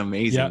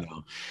 Amazing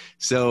though.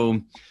 So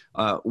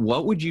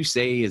what would you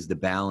say is the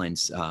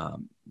balance?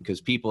 Because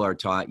people are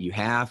taught you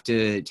have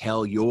to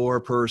tell your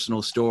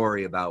personal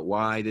story about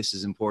why this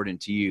is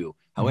important to you.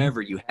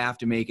 However, you have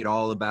to make it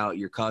all about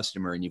your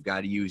customer and you've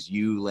got to use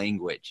you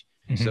language.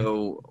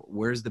 So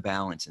where's the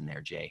balance in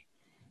there, Jay?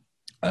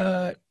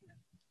 I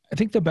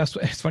think the best,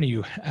 it's funny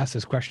you asked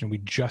this question. We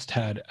just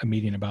had a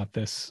meeting about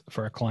this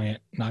for a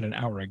client not an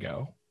hour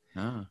ago.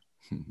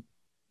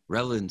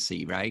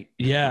 Relevancy, right?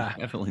 Yeah.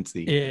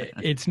 Relevancy.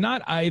 It's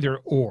not either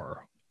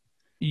or.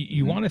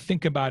 You want to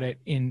think about it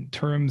in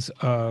terms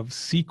of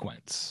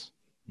sequence.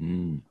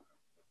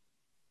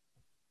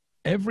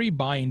 Every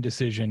buying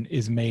decision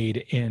is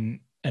made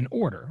in an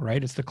order,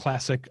 right? It's the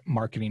classic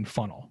marketing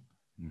funnel.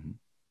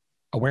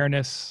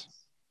 Awareness,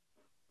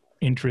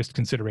 interest,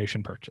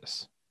 consideration,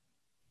 purchase.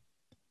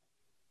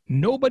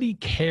 Nobody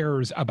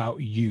cares about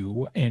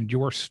you and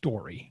your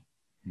story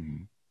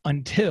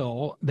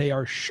until they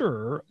are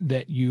sure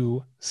that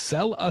you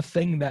sell a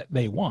thing that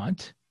they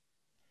want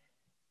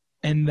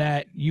and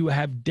that you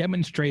have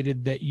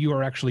demonstrated that you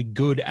are actually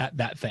good at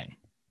that thing.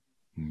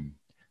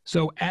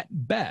 So at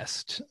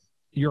best,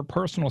 your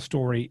personal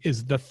story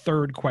is the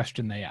third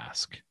question they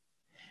ask.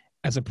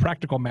 As a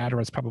practical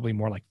matter, it's probably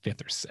more like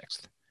fifth or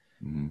sixth.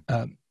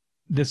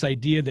 This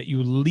idea that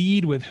you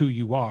lead with who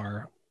you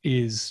are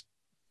is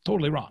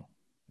totally wrong.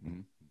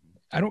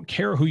 I don't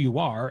care who you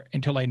are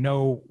until I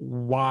know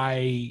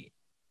why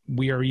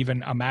we are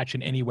even a match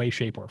in any way,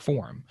 shape, or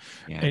form.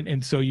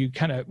 And so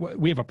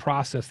we have a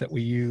process that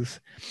we use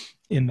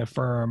in the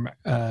firm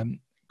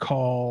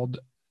called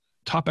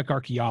topic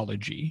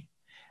archaeology.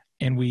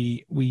 And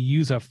we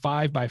use a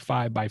 5 by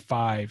 5 by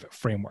 5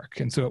 framework.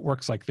 And so it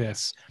works like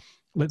this.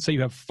 Let's say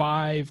you have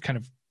 5 kind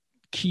of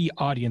key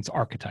audience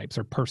archetypes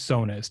or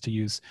personas, to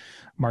use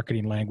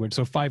marketing language.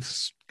 So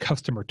 5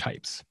 customer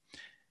types.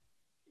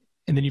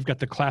 And then you've got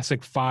the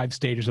classic 5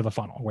 stages of the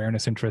funnel: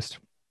 awareness, interest,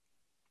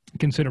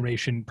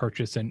 consideration,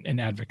 purchase,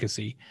 and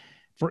advocacy.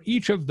 For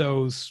each of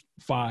those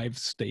 5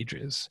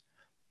 stages,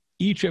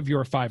 each of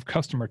your 5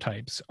 customer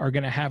types are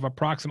going to have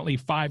approximately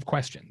 5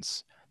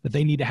 questions that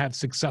they need to have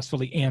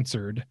successfully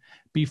answered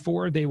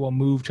before they will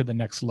move to the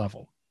next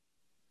level.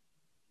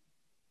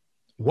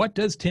 What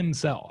does Tim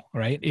sell,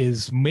 right,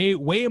 is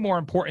way more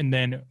important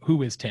than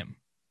who is Tim,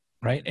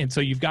 right? And so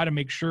you've got to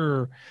make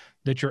sure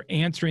that you're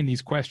answering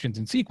these questions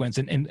in sequence.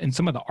 And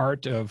some of the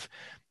art of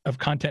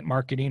content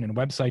marketing and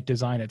website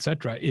design, et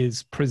cetera,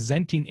 is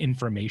presenting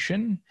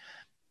information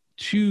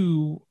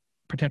to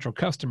potential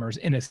customers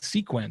in a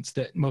sequence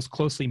that most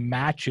closely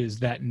matches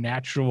that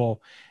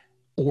natural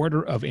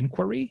order of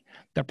inquiry.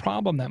 The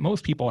problem that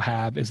most people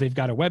have is they've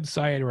got a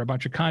website or a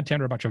bunch of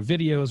content or a bunch of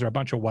videos or a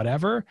bunch of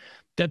whatever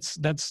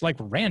that's like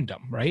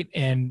random, right?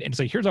 And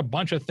so here's a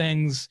bunch of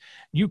things.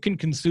 You can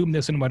consume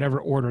this in whatever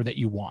order that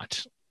you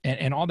want.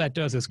 And all that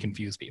does is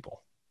confuse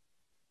people.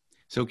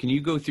 So can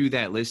you go through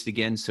that list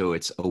again? So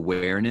it's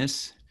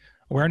awareness,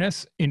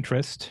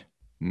 interest,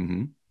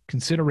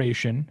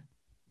 consideration,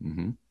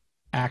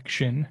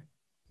 action,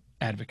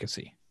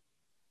 advocacy.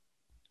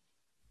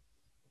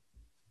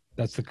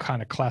 That's the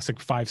kind of classic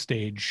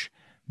 5-stage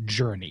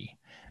journey.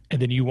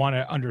 And then you want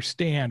to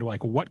understand,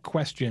 like, what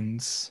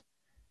questions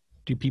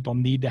do people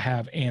need to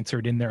have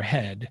answered in their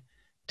head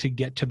to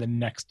get to the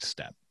next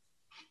step?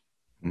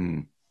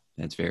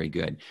 That's very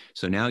good.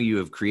 So now you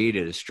have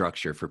created a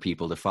structure for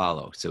people to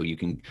follow. So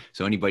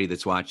so anybody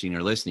that's watching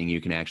or listening,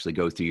 you can actually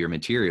go through your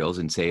materials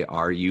and say,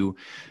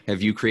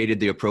 have you created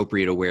the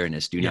appropriate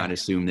awareness? Do not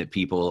assume that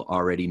people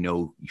already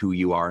know who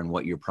you are and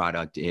what your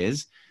product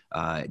is.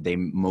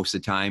 Most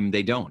of the time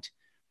they don't,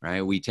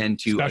 right? We tend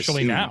to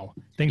especially assume. Now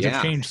things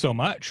have changed so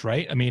much,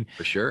 right? I mean,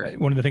 for sure.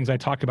 One of the things I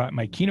talk about in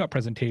my keynote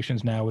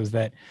presentations now is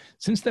that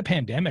since the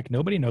pandemic,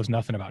 nobody knows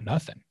nothing about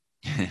nothing.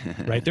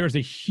 Right? There's a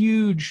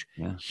huge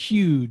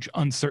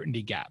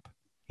uncertainty gap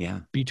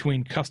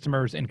between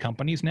customers and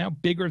companies now,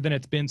 bigger than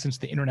it's been since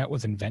the internet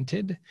was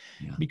invented,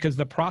 because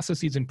the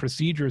processes and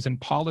procedures and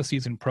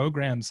policies and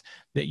programs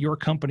that your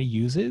company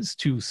uses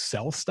to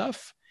sell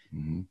stuff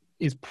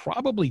is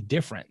probably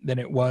different than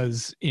it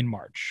was in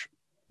March.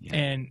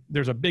 And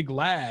there's a big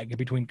lag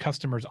between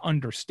customers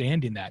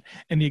understanding that.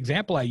 And the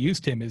example I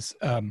used, Tim, is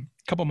a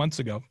couple months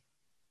ago,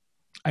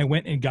 I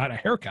went and got a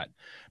haircut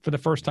for the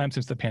first time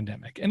since the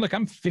pandemic. And look,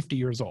 I'm 50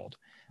 years old.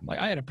 Like,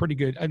 I had a pretty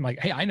good, I'm like,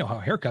 hey, I know how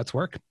haircuts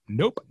work.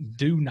 Nope,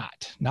 do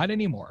not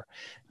anymore.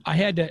 I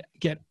had to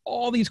get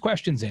all these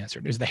questions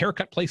answered. Is the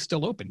haircut place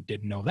still open?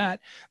 Didn't know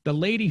that. The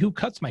lady who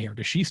cuts my hair,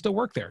 does she still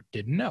work there?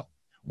 Didn't know.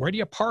 Where do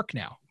you park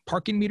now?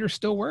 Parking meters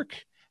still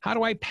work? How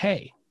do I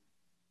pay?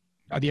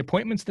 Are the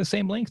appointments the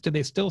same length? Do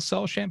they still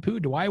sell shampoo?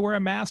 Do I wear a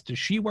mask? Does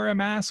she wear a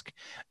mask?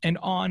 And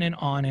on and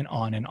on and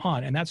on and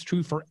on. And that's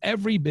true for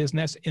every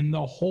business in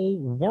the whole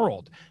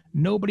world.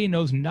 Nobody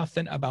knows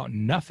nothing about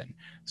nothing.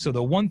 So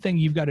the one thing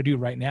you've got to do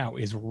right now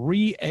is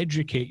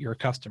re-educate your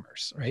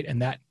customers, right?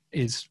 And that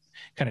is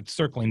kind of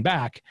circling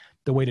back.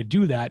 The way to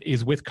do that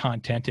is with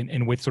content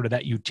and with sort of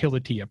that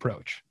utility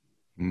approach.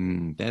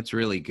 That's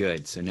really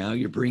good. So now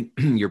you're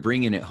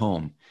bringing it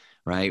home,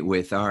 right?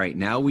 With, all right,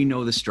 now we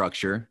know the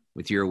structure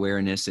with your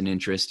awareness and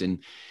interest and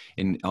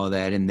all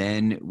that. And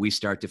then we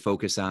start to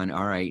focus on,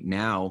 all right,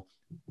 now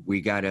we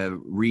got to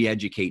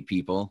re-educate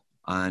people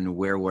on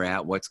where we're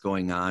at, what's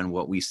going on,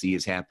 what we see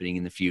is happening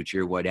in the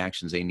future, what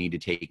actions they need to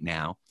take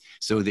now,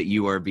 so that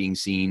you are being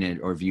seen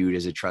or viewed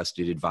as a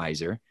trusted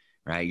advisor,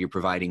 right? You're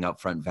providing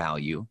upfront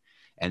value,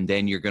 and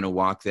then you're going to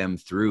walk them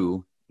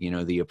through,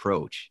 the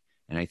approach.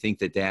 And I think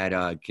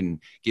that can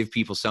give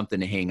people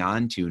something to hang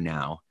on to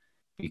now.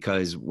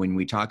 Because when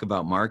we talk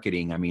about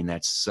marketing, I mean,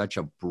 that's such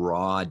a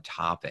broad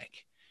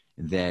topic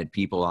that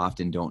people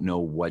often don't know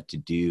what to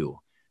do.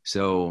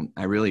 So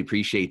I really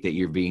appreciate that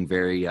you're being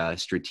very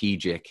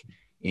strategic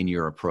in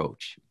your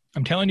approach.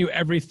 I'm telling you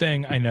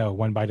everything I know,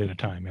 one bite at a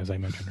time, as I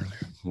mentioned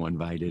earlier. One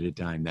bite at a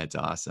time. That's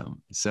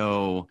awesome.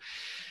 So,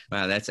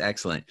 wow, that's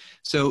excellent.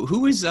 So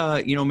who is,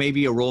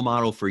 maybe a role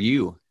model for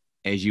you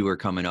as you were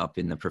coming up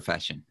in the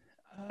profession?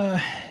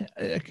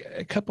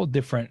 A couple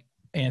different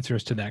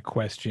answers to that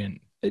question.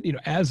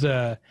 As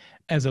a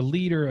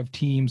leader of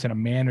teams and a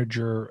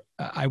manager,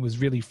 I was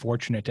really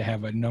fortunate to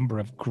have a number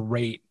of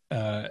great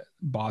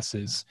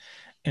bosses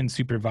and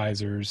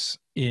supervisors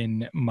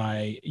in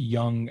my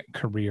young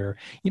career.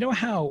 You know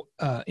how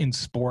in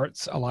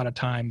sports, a lot of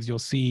times you'll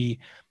see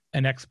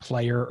an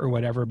ex-player or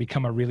whatever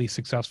become a really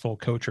successful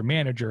coach or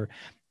manager.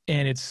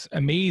 And it's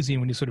amazing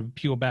when you sort of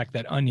peel back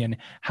that onion,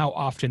 how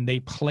often they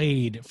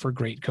played for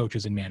great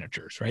coaches and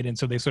managers, right? And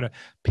so they sort of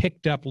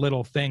picked up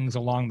little things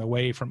along the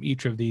way from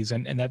each of these.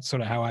 And that's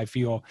sort of how I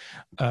feel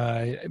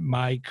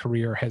my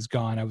career has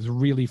gone. I was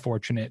really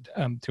fortunate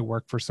to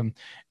work for some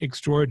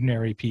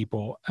extraordinary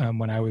people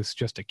when I was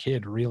just a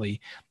kid,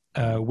 really.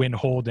 Win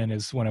Holden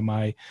is one of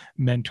my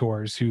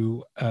mentors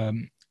who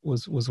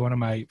was one of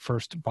my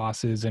first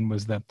bosses and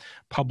was the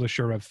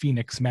publisher of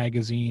Phoenix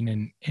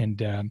magazine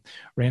and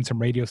ran some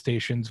radio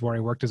stations where I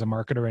worked as a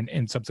marketer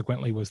and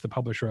subsequently was the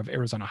publisher of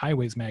Arizona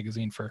Highways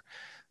magazine for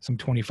some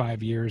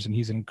 25 years. And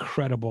he's an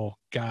incredible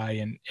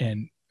guy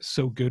and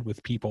so good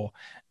with people.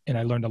 And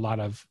I learned a lot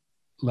of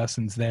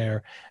lessons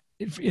there.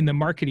 in the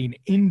marketing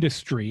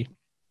industry,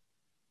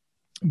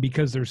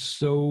 because there's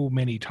so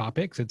many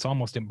topics, it's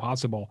almost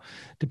impossible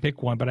to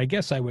pick one. But I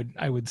guess I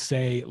would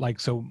say, like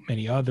so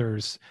many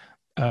others,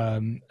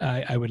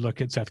 I would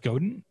look at Seth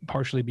Godin,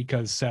 partially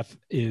because Seth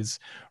is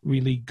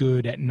really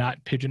good at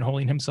not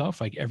pigeonholing himself.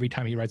 Like every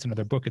time he writes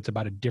another book, it's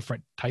about a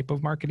different type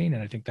of marketing.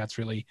 And I think that's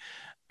really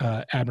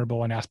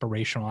admirable and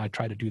aspirational. I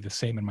try to do the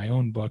same in my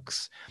own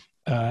books.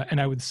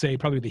 And I would say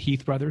probably the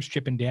Heath brothers,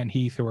 Chip and Dan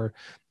Heath, who are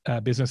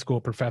business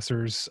school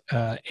professors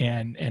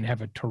and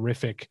have a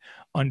terrific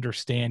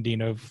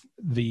understanding of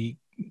the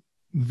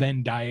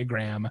Venn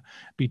diagram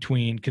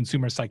between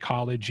consumer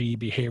psychology,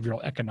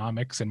 behavioral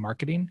economics, and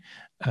marketing.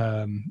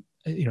 That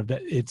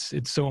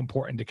it's so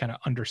important to kind of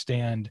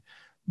understand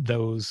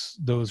those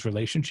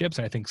relationships.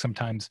 And I think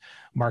sometimes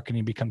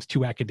marketing becomes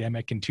too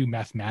academic and too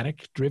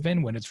mathematic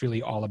driven when it's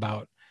really all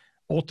about,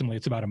 ultimately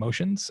it's about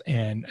emotions,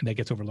 and that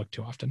gets overlooked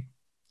too often.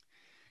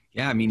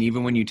 Yeah. I mean,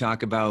 even when you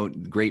talk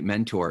about great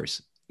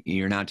mentors,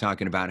 you're not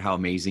talking about how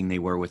amazing they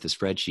were with a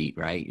spreadsheet,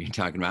 right? You're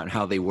talking about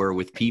how they were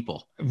with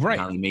people, right?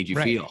 How they made you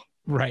feel.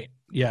 Right.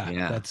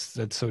 Yeah.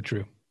 That's so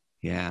true.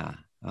 Yeah.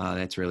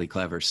 That's really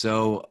clever.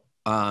 So,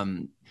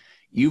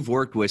 you've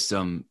worked with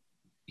some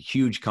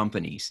huge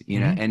companies, you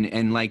know,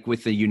 and like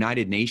with the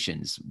United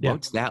Nations,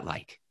 what's that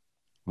like?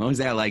 What was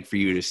that like for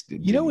you to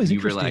you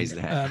realize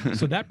that?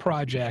 So that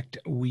project,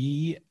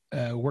 we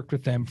worked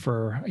with them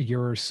for a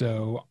year or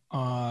so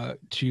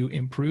to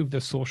improve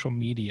the social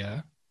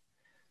media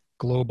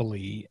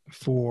globally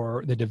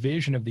for the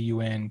division of the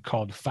UN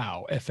called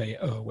FAO,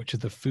 F-A-O, which is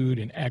the Food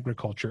and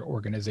Agriculture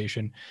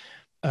Organization.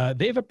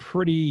 They have a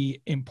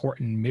pretty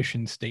important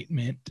mission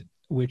statement,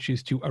 which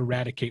is to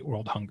eradicate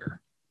world hunger.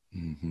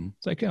 Mm-hmm.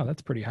 It's like, oh,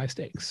 that's pretty high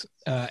stakes.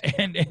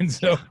 And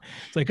so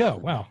it's like, oh,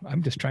 wow,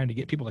 I'm just trying to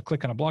get people to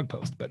click on a blog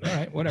post, but all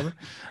right, whatever.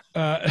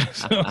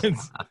 So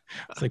it's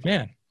like,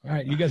 man, all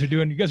right, you guys are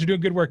doing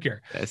good work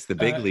here. That's the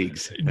big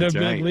leagues. That's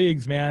big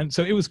leagues, man.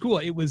 So it was cool.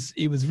 It was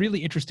really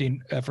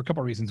interesting for a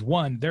couple of reasons.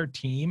 One, their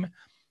team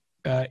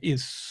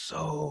is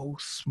so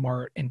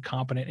smart and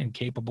competent and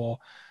capable.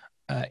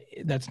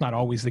 That's not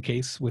always the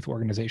case with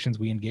organizations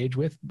we engage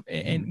with.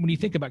 And when you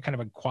think about kind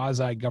of a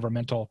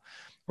quasi-governmental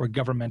or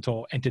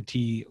governmental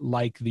entity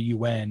like the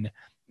UN,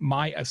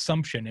 my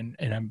assumption,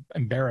 and I'm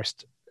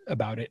embarrassed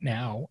about it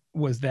now,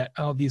 was that,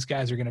 oh, these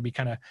guys are going to be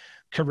kind of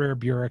career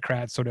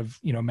bureaucrats, sort of,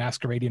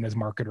 masquerading as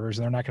marketers,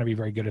 and they're not going to be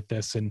very good at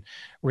this, and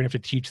we're going to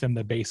have to teach them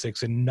the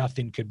basics, and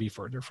nothing could be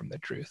further from the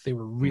truth. They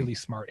were really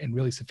smart and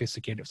really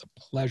sophisticated. It was a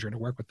pleasure to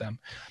work with them.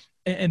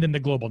 And then the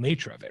global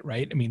nature of it,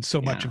 right? I mean,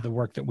 so much of the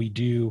work that we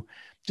do,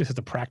 just as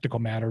a practical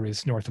matter,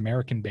 is North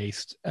American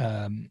based.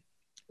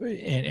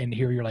 And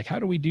here you're like, how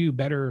do we do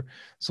better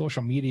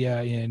social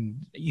media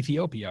in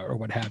Ethiopia or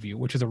what have you,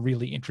 which is a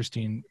really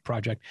interesting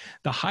project.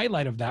 The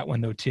highlight of that one,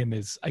 though, Tim,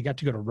 is I got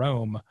to go to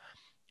Rome,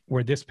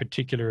 where this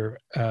particular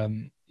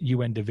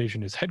UN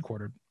division is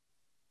headquartered.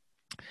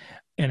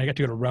 And I got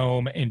to go to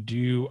Rome and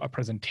do a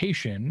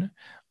presentation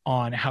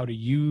on how to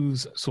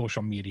use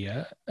social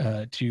media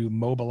to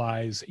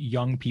mobilize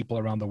young people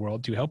around the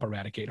world to help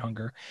eradicate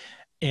hunger.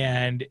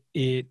 And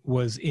it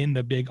was in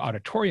the big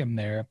auditorium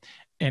there,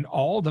 and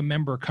all the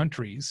member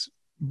countries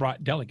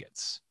brought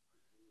delegates.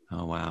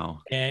 Oh,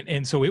 wow.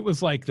 And so it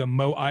was like the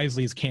Mo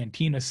Eisley's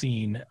cantina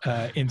scene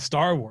in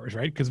Star Wars,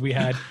 right? Because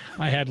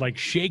I had like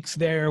sheikhs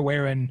there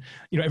wearing,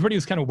 everybody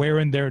was kind of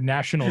wearing their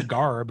national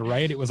garb,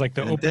 right? It was like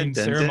the opening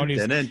ceremonies.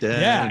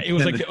 Yeah, it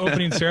was like the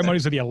opening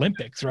ceremonies of the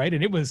Olympics, right?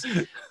 And it was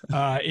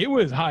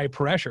high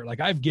pressure. Like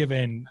I've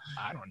given,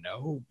 I don't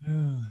know,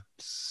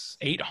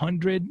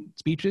 800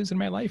 speeches in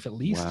my life at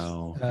least.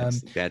 Wow,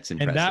 that's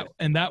impressive.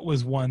 And that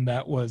was one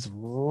that was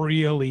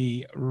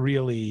really,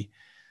 really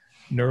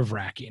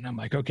nerve-wracking. I'm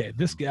like, okay,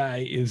 this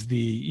guy is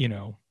the,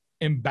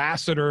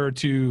 ambassador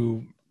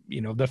to,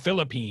 the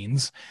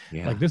Philippines.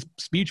 Yeah. Like this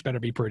speech better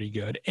be pretty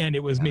good. And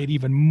it was made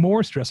even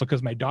more stressful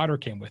because my daughter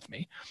came with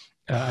me.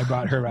 I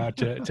brought her out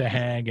to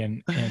hang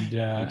and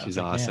which is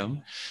awesome.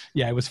 Man.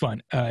 Yeah, it was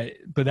fun.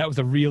 But that was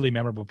a really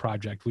memorable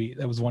project.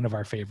 That was one of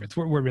our favorites.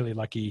 We're really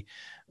lucky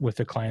with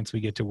the clients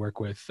we get to work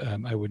with.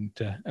 I wouldn't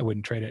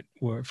trade it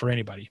for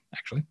anybody,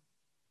 actually.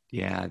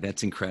 Yeah,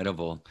 that's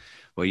incredible.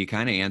 Well, you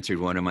kind of answered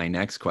one of my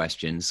next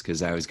questions,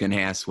 because I was going to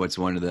ask what's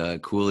one of the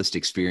coolest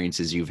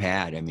experiences you've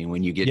had. I mean,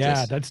 when you get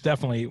that's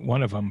definitely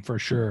one of them for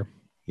sure.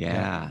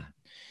 Yeah.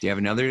 Do you have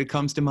another that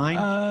comes to mind?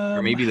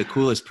 Or maybe the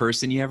coolest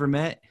person you ever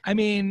met? I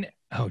mean,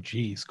 oh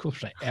geez,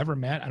 coolest I ever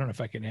met? I don't know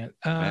if I can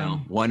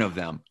well, one of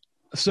them.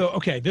 So,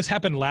 okay, this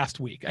happened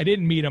last week. I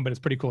didn't meet him, but it's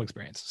a pretty cool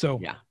experience. So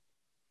yeah.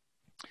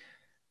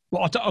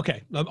 Well,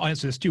 I'll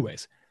answer this two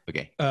ways.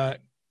 Okay.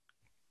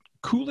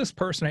 Coolest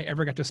person I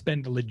ever got to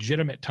spend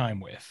legitimate time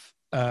with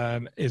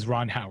is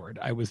Ron Howard.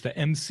 I was the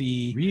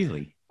MC.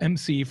 Really?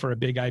 MC for a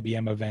big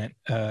IBM event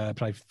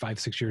probably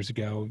 5-6 years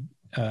ago.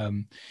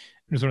 It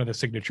was one of the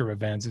signature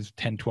events. It's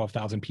 10,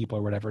 12,000 people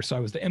or whatever. So I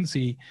was the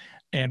MC,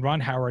 and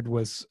Ron Howard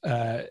was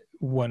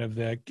one of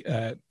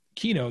the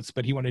keynotes,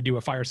 but he wanted to do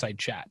a fireside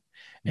chat.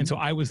 And so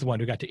I was the one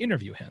who got to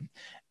interview him.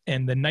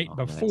 And the night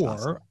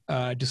before,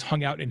 just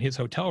hung out in his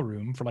hotel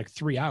room for like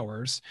 3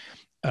 hours,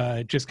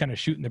 just kind of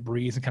shooting the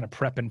breeze and kind of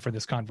prepping for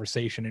this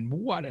conversation. And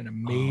what an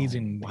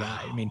amazing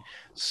guy. I mean,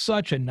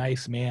 such a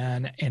nice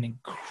man, and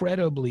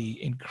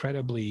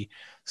incredibly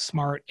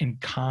smart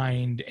and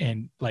kind,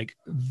 and like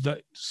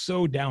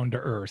so down to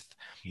earth.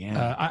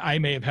 Yeah. I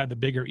may have had the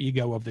bigger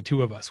ego of the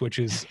two of us, which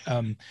is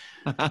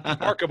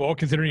remarkable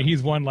considering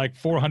he's won like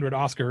 400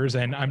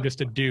 Oscars and I'm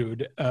just a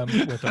dude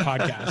with a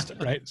podcast,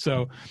 right?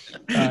 So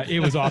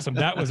it was awesome.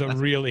 That was a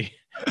really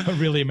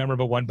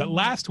memorable one. But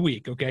last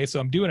week, okay, so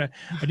I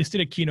just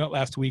did a keynote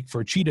last week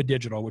for Cheetah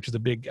Digital, which is a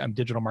big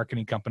digital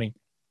marketing company.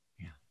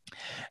 Yeah.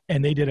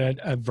 And they did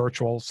a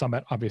virtual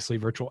summit, obviously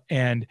virtual.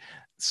 And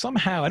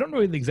somehow, I don't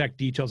know the exact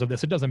details of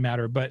this, it doesn't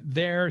matter, but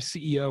their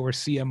CEO or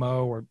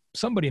CMO or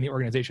somebody in the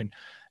organization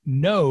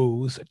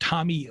knows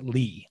Tommy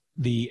Lee,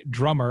 the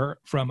drummer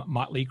from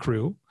Motley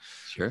Crue,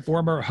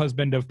 former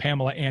husband of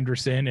Pamela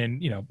Anderson,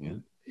 and,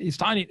 it's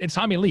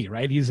Tommy Lee,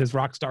 right? He's as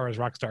rock star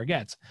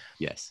gets.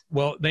 Yes.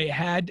 Well, they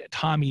had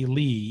Tommy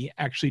Lee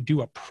actually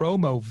do a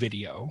promo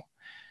video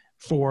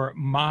for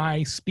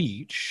my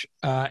speech,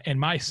 and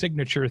my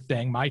signature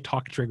thing, my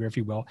talk trigger, if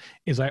you will,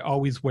 is I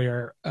always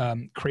wear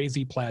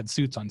crazy plaid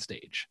suits on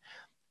stage.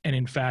 And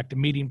in fact,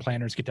 meeting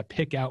planners get to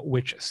pick out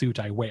which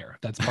suit I wear.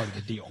 That's part of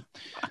the deal.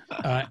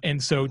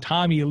 And so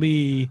Tommy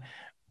Lee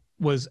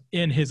was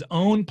in his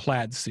own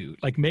plaid suit,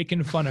 like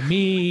making fun of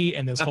me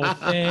and this whole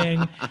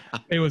thing.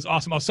 It was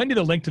awesome. I'll send you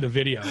the link to the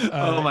video.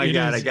 Oh my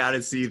God, I got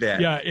to see that.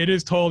 Yeah, it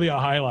is totally a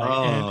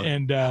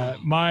highlight.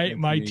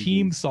 My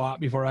team saw it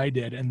before I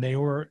did, and they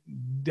were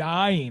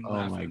dying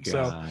laughing. My gosh.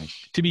 So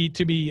to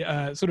be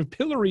sort of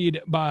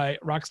pilloried by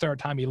rock star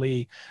Tommy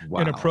Lee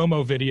in a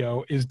promo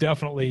video is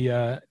definitely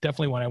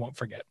one I won't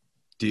forget.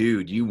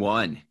 Dude, you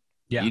won.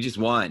 Yeah. You just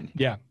won.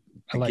 Yeah.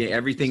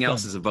 Everything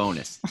else is a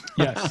bonus.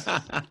 Yes.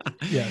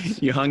 Yes.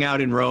 You hung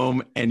out in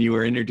Rome and you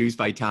were introduced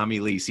by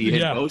Tommy Lee. So you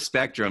hit both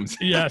spectrums.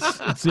 Yes,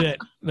 that's it.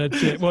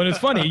 That's it. Well, it's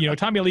funny,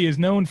 Tommy Lee is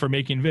known for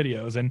making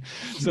videos, and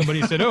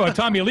somebody said, "Oh, a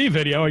Tommy Lee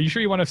video. Are you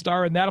sure you want to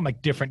star in that?" I'm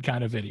like, different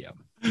kind of video.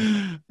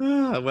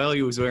 Well,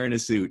 he was wearing a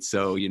suit,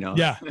 so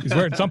Yeah, he's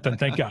wearing something.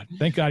 Thank God.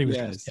 Thank God he was.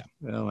 Yes. Yeah.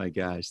 Oh my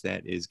gosh,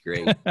 that is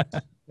great.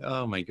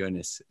 Oh my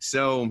goodness.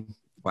 So,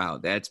 wow,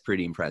 that's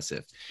pretty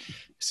impressive.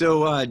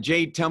 So,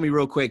 Jay, tell me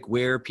real quick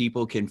where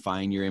people can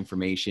find your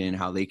information,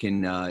 how they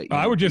can.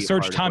 I would just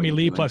search Tommy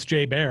Lee plus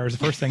Jay Baer is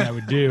the first thing I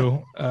would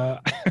do.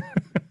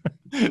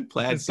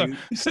 Plaid suit.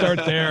 Start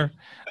there.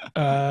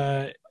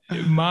 My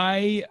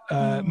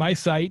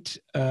site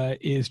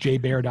is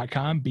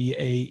jbaer.com,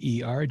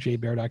 BAER,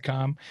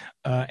 jbaer.com.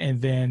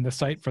 And then the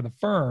site for the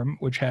firm,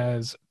 which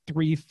has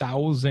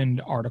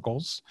 3,000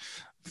 articles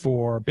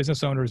for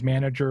business owners,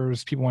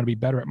 managers, people who want to be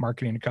better at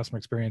marketing and customer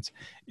experience,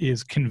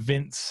 is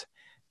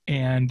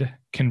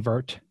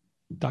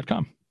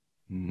convinceandconvert.com.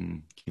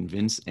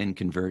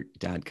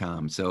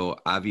 Convinceandconvert.com. So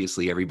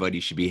obviously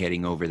everybody should be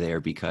heading over there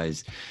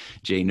because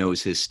Jay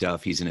knows his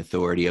stuff. He's an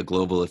authority, a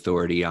global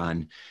authority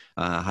on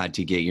how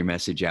to get your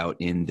message out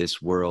in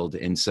this world.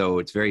 And so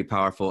it's very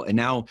powerful. And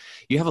now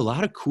you have a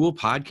lot of cool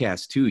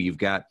podcasts too. You've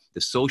got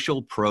the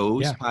Social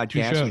Pros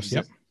podcast, which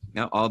is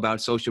now all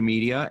about social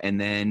media,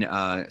 and then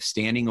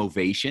Standing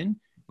Ovation,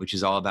 which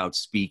is all about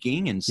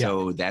speaking. And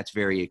so that's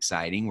very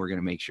exciting. We're going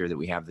to make sure that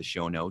we have the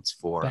show notes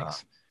for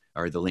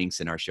or the links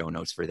in our show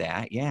notes for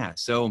that. Yeah.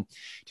 So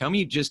tell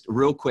me just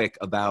real quick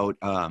about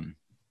the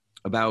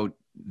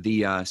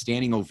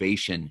Standing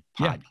Ovation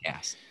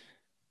podcast.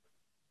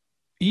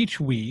 Each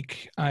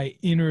week I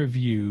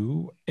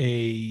interview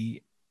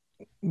a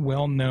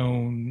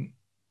well-known,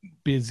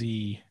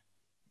 busy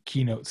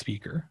keynote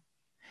speaker.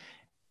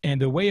 And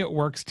the way it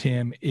works,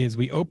 Tim, is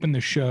we open the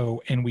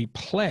show and we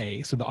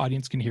play, so the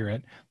audience can hear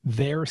it,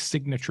 their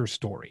signature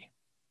story.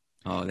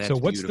 Oh, that's so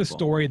what's beautiful. The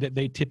story that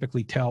they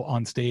typically tell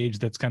on stage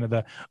that's kind of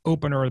the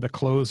opener or the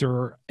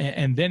closer?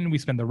 And then we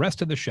spend the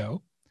rest of the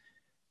show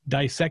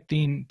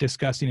dissecting,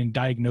 discussing, and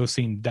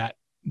diagnosing that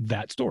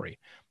story.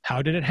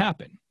 How did it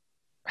happen?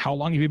 How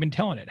long have you been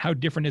telling it? How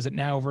different is it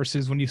now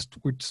versus when you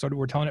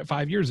were telling it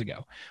 5 years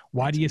ago?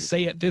 Why do you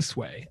say it this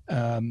way?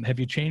 Have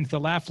you changed the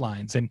laugh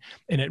lines? And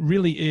it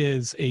really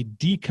is a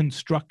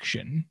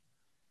deconstruction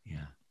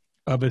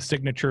of a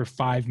signature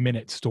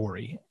 5-minute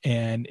story.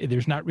 And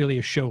there's not really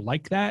a show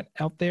like that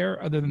out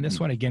there other than this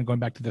one. Again, going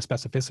back to the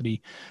specificity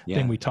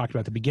thing we talked about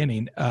at the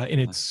beginning. And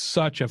it's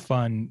such a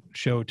fun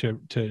show to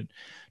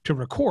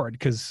record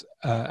because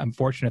I'm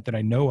fortunate that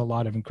I know a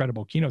lot of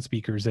incredible keynote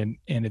speakers, and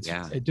it's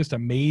just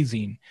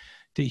amazing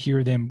to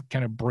hear them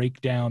kind of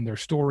break down their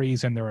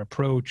stories and their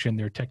approach and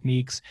their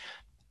techniques.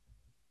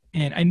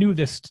 And I knew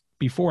this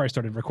before I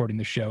started recording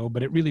the show,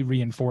 but it really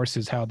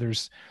reinforces how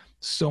there's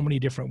so many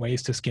different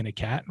ways to skin a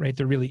cat, right?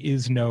 There really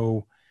is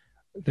no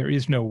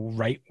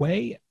right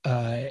way.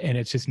 And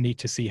it's just neat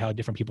to see how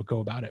different people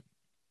go about it.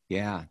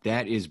 Yeah,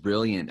 that is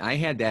brilliant. I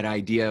had that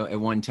idea at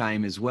one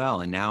time as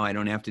well, and now I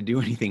don't have to do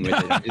anything with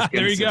it.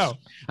 There you go.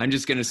 I'm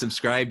just going to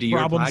subscribe to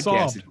Problem your podcast.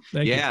 solved.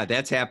 Thank you.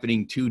 That's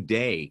happening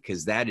today,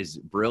 because that is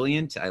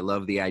brilliant. I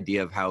love the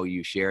idea of how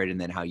you share it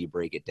and then how you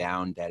break it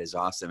down. That is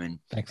awesome. And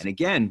Thanks. And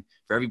again,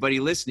 for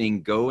everybody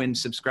listening, go and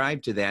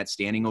subscribe to that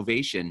Standing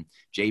Ovation.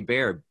 Jay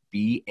Baer,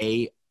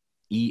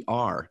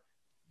 Baer,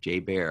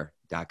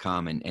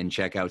 jaybaer.com, and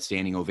check out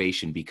Standing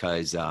Ovation,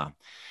 because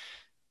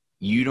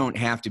you don't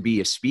have to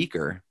be a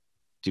speaker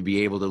to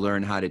be able to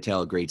learn how to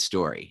tell a great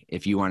story.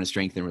 If you want to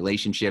strengthen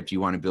relationships, you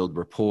want to build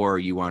rapport,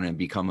 you want to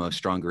become a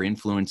stronger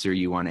influencer,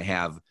 you want to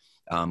have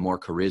more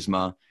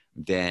charisma,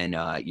 then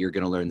you're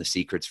going to learn the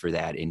secrets for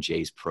that in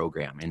Jay's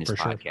program, in his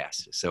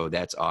podcast. Sure. So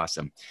that's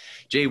awesome.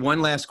 Jay,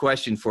 one last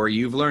question for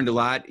you. You've learned a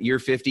lot. You're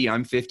 50,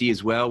 I'm 50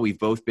 as well. We've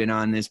both been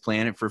on this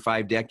planet for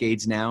 5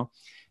 decades now.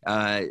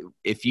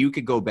 If you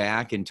could go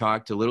back and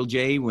talk to little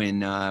Jay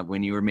when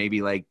you were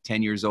maybe like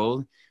 10 years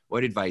old,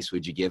 what advice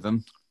would you give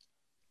him?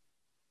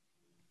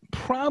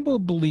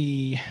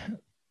 Probably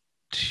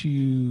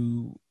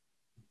to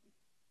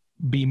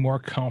be more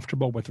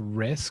comfortable with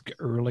risk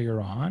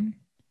earlier on.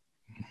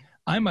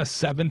 I'm a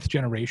 7th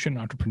generation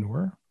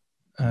entrepreneur.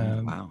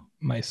 Wow.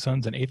 My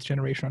son's an 8th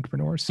generation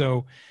entrepreneur.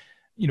 So,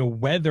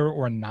 whether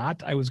or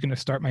not I was going to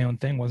start my own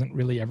thing wasn't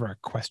really ever a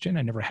question.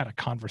 I never had a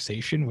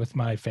conversation with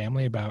my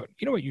family about,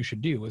 what you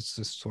should do. It's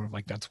just sort of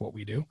like, that's what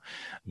we do.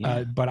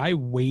 Yeah. But I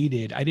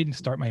waited. I didn't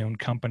start my own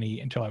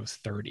company until I was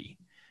 30.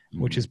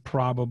 Which is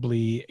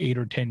probably 8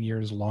 or 10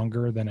 years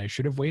longer than I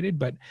should have waited,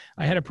 but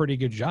I had a pretty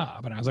good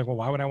job. And I was like, well,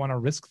 why would I want to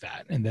risk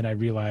that? And then I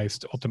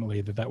realized ultimately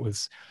that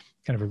was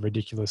kind of a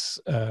ridiculous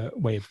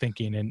way of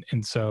thinking.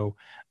 And so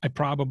I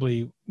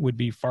probably would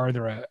be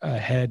farther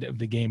ahead of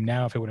the game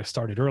now if I would have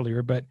started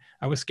earlier, but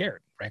I was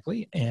scared,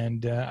 frankly.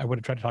 And I would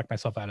have tried to talk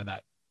myself out of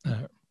that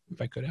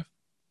if I could have.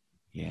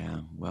 Yeah,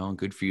 well,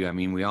 good for you. I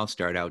mean, we all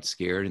start out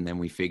scared, and then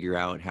we figure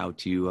out how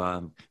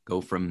to go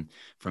from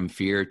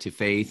fear to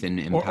faith and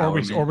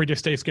empowerment. Or we just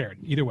stay scared.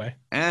 Either way.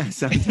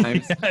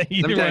 Sometimes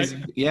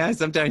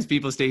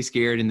people stay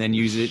scared and then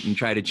use it and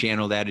try to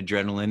channel that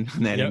adrenaline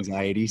and that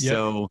anxiety. Yep.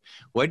 So,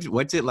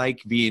 what's it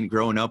like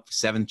growing up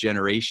 7th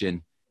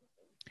generation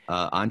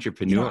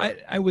entrepreneur?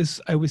 I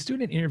was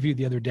doing an interview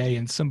the other day,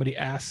 and somebody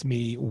asked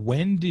me,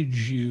 when did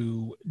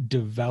you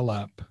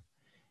develop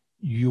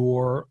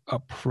your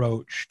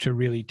approach to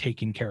really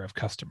taking care of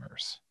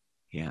customers?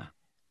 Yeah.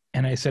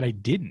 And I said, I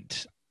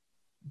didn't,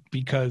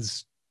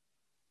 because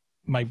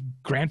my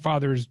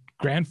grandfather's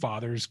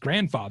grandfather's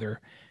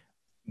grandfather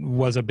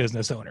was a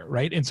business owner.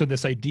 Right. And so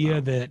this idea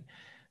that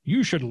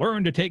you should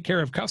learn to take care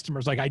of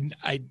customers, like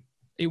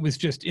it was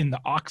just in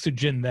the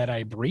oxygen that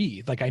I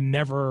breathe. Like I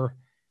never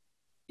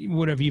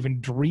would have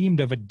even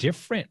dreamed of a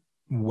different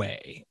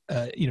way.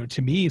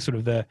 To me, sort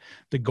of the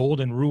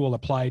golden rule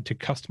applied to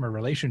customer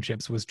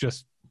relationships was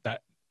just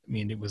that. I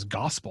mean, it was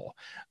gospel.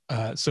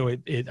 So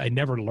I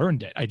never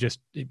learned it. I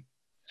just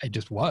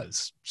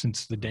was,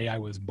 since the day I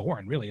was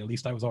born, really. At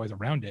least I was always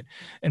around it.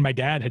 And my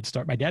dad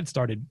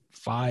started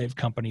 5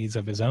 companies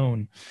of his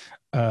own.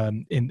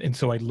 And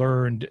so I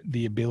learned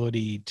the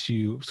ability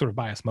to sort of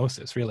by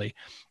osmosis, really,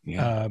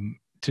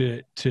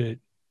 to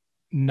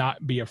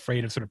not be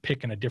afraid of sort of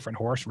picking a different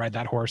horse, ride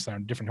that horse on a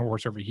different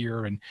horse over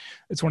here. And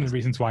it's one of the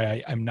reasons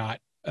why I'm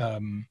not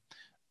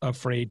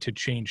afraid to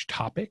change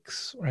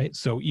topics, right?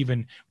 So even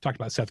we talked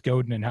about Seth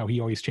Godin and how he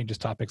always changes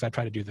topics. I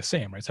try to do the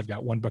same, right? So I've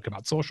got one book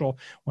about social,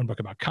 one book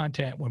about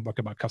content, one book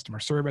about customer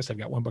service. I've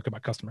got one book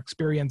about customer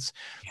experience,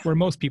 where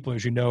most people,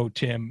 as you know,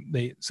 Tim,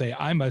 they say,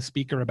 I'm a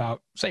speaker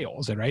about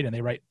sales, right? And they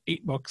write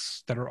 8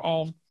 books that are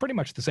all pretty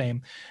much the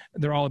same.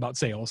 They're all about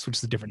sales, which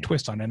is a different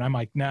twist on it. And I'm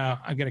like, nah,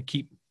 I'm going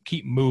to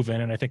keep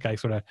moving. And I think I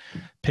sort of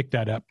picked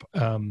that up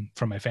from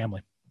my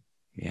family.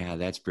 Yeah,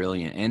 that's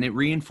brilliant. And it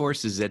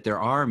reinforces that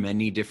there are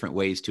many different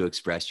ways to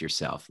express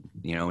yourself.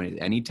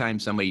 Anytime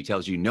somebody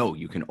tells you, no,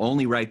 you can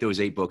only write those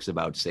 8 books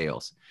about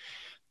sales,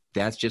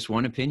 that's just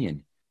one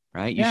opinion,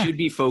 right? You should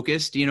be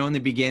focused, in the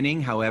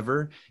beginning.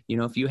 However,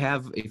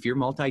 if you're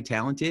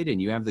multi-talented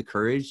and you have the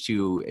courage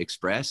to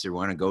express or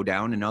want to go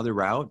down another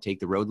route, take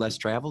the road less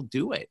traveled,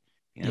 do it.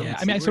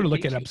 I sort of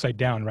look at it upside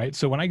down, right?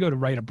 So when I go to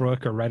write a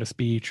book or write a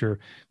speech or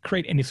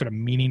create any sort of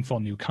meaningful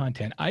new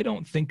content, I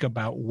don't think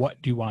about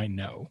what do I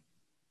know.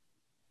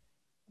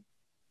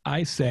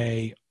 I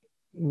say,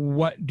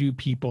 what do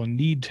people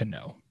need to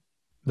know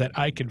that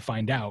I can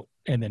find out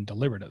and then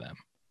deliver to them?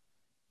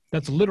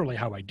 That's literally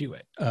how I do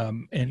it.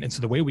 And so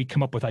the way we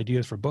come up with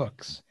ideas for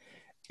books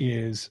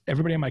is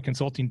everybody on my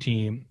consulting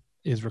team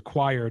is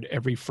required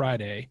every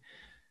Friday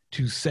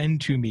to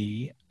send to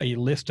me a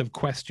list of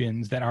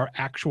questions that our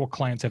actual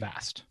clients have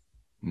asked.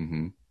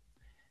 Mm-hmm.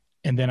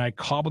 And then I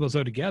cobble those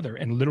all together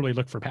and literally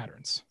look for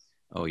patterns.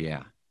 Oh,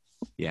 yeah.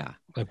 Yeah.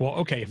 Like, well,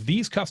 okay, if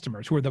these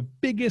customers who are the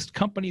biggest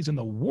companies in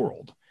the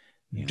world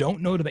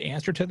don't know the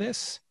answer to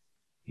this,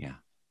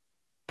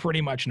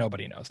 pretty much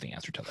nobody knows the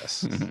answer to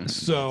this.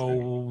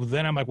 So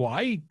then I'm like, well,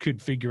 I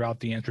could figure out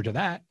the answer to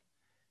that.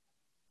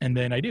 And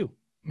then I do.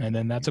 And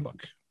then that's a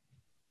book.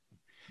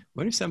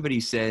 What if somebody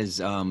says,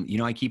 you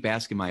know, I keep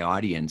asking my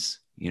audience,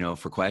 you know,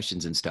 for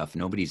questions and stuff.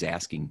 Nobody's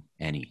asking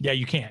any. Yeah,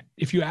 you can't.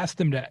 If you ask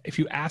them,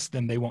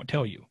 they won't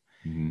tell you.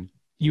 Mm-hmm.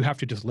 You have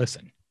to just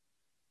listen.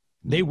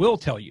 They will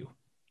tell you,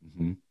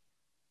 Mm-hmm.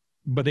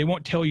 but they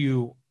won't tell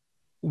you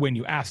when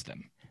you ask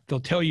them. They'll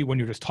tell you when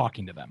you're just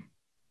talking to them.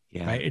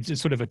 Yeah. Right? It's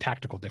just sort of a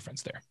tactical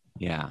difference there.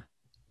 Yeah.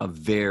 A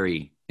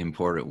very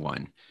important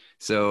one.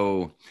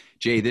 So,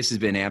 Jay, this has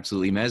been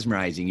absolutely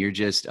mesmerizing. You're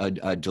just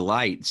a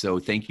delight. So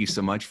thank you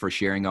so much for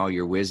sharing all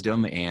your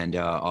wisdom and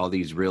all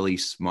these really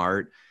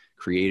smart,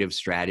 creative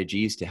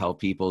strategies to help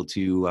people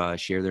to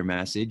share their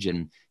message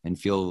and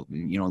feel,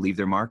 you know, leave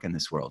their mark in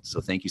this world. So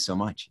thank you so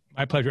much.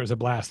 My pleasure. It was a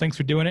blast. Thanks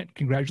for doing it.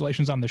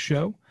 Congratulations on the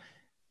show.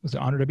 It was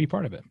an honor to be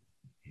part of it.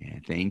 Yeah,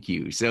 thank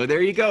you. So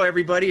there you go,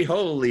 everybody.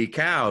 Holy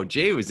cow.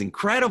 Jay was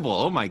incredible.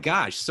 Oh my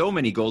gosh. So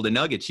many golden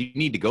nuggets. You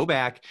need to go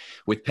back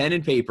with pen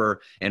and paper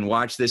and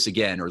watch this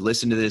again or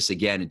listen to this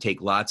again and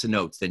take lots of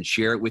notes. Then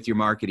share it with your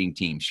marketing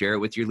team, share it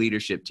with your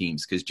leadership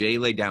teams, because Jay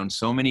laid down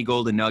so many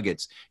golden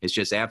nuggets. It's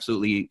just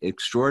absolutely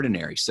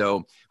extraordinary.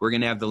 So we're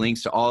going to have the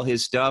links to all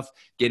his stuff.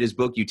 Get his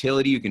book,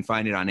 Utility. You can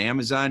find it on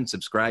Amazon.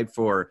 Subscribe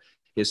for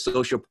his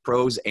social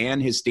pros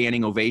and his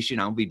standing ovation.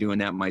 I'll be doing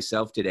that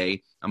myself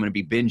today. I'm going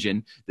to be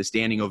binging the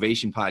Standing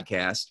Ovation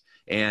podcast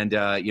and,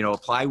 you know,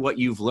 apply what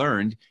you've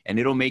learned and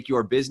it'll make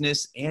your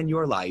business and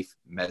your life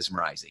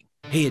mesmerizing.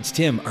 Hey, it's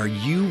Tim. Are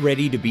you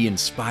ready to be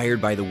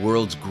inspired by the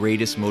world's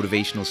greatest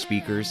motivational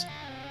speakers?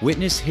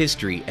 Witness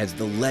history as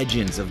the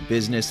legends of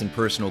business and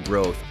personal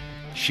growth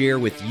share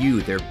with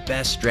you their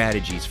best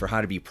strategies for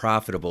how to be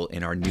profitable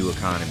in our new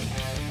economy.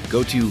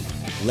 Go to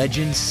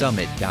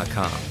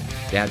legendsummit.com.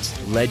 That's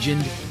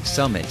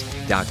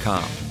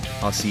legendsummit.com.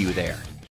 I'll see you there.